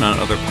information on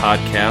other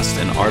podcasts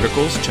and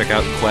articles, check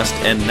out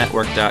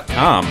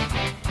questnnetwork.com.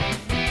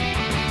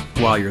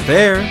 While you're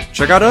there,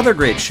 check out other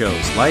great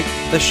shows like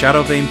the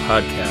Shadow Vein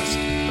Podcast,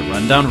 the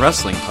Rundown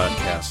Wrestling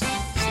Podcast,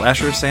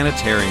 Slasher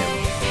Sanitarium,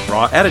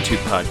 Raw Attitude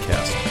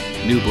Podcast,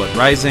 New Blood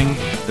Rising,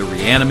 the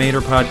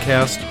Reanimator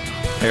Podcast,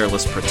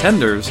 Perilous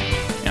Pretenders,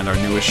 and our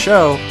newest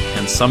show,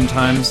 And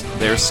Sometimes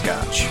There's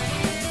Scotch.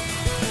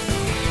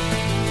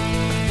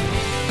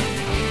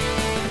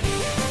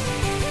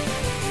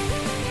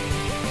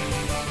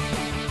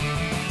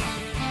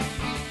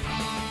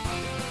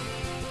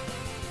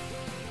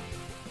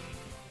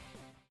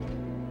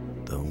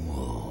 The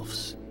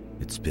wolves.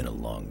 It's been a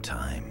long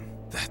time.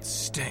 That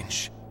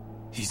stench.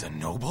 He's a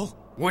noble?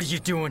 What are you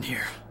doing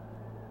here?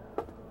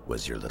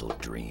 Was your little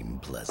dream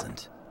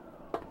pleasant?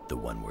 The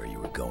one where you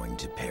were going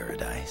to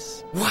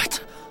paradise?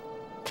 What?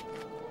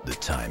 The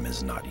time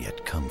has not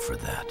yet come for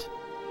that.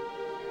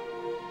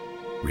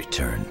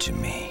 Return to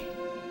me,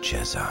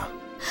 Cheza.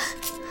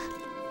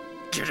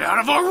 Get out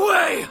of our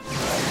way!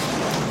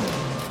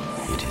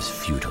 It is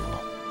futile.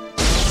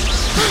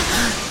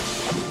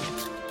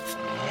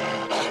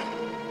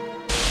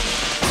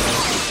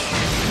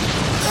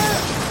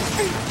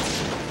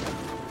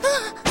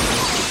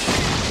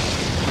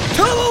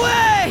 Come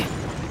away!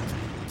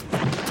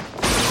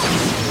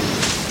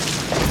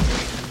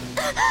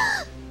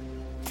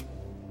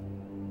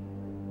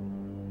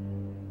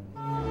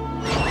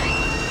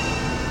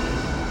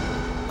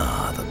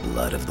 Ah, the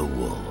blood of the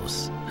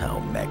wolves. How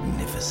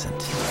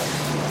magnificent.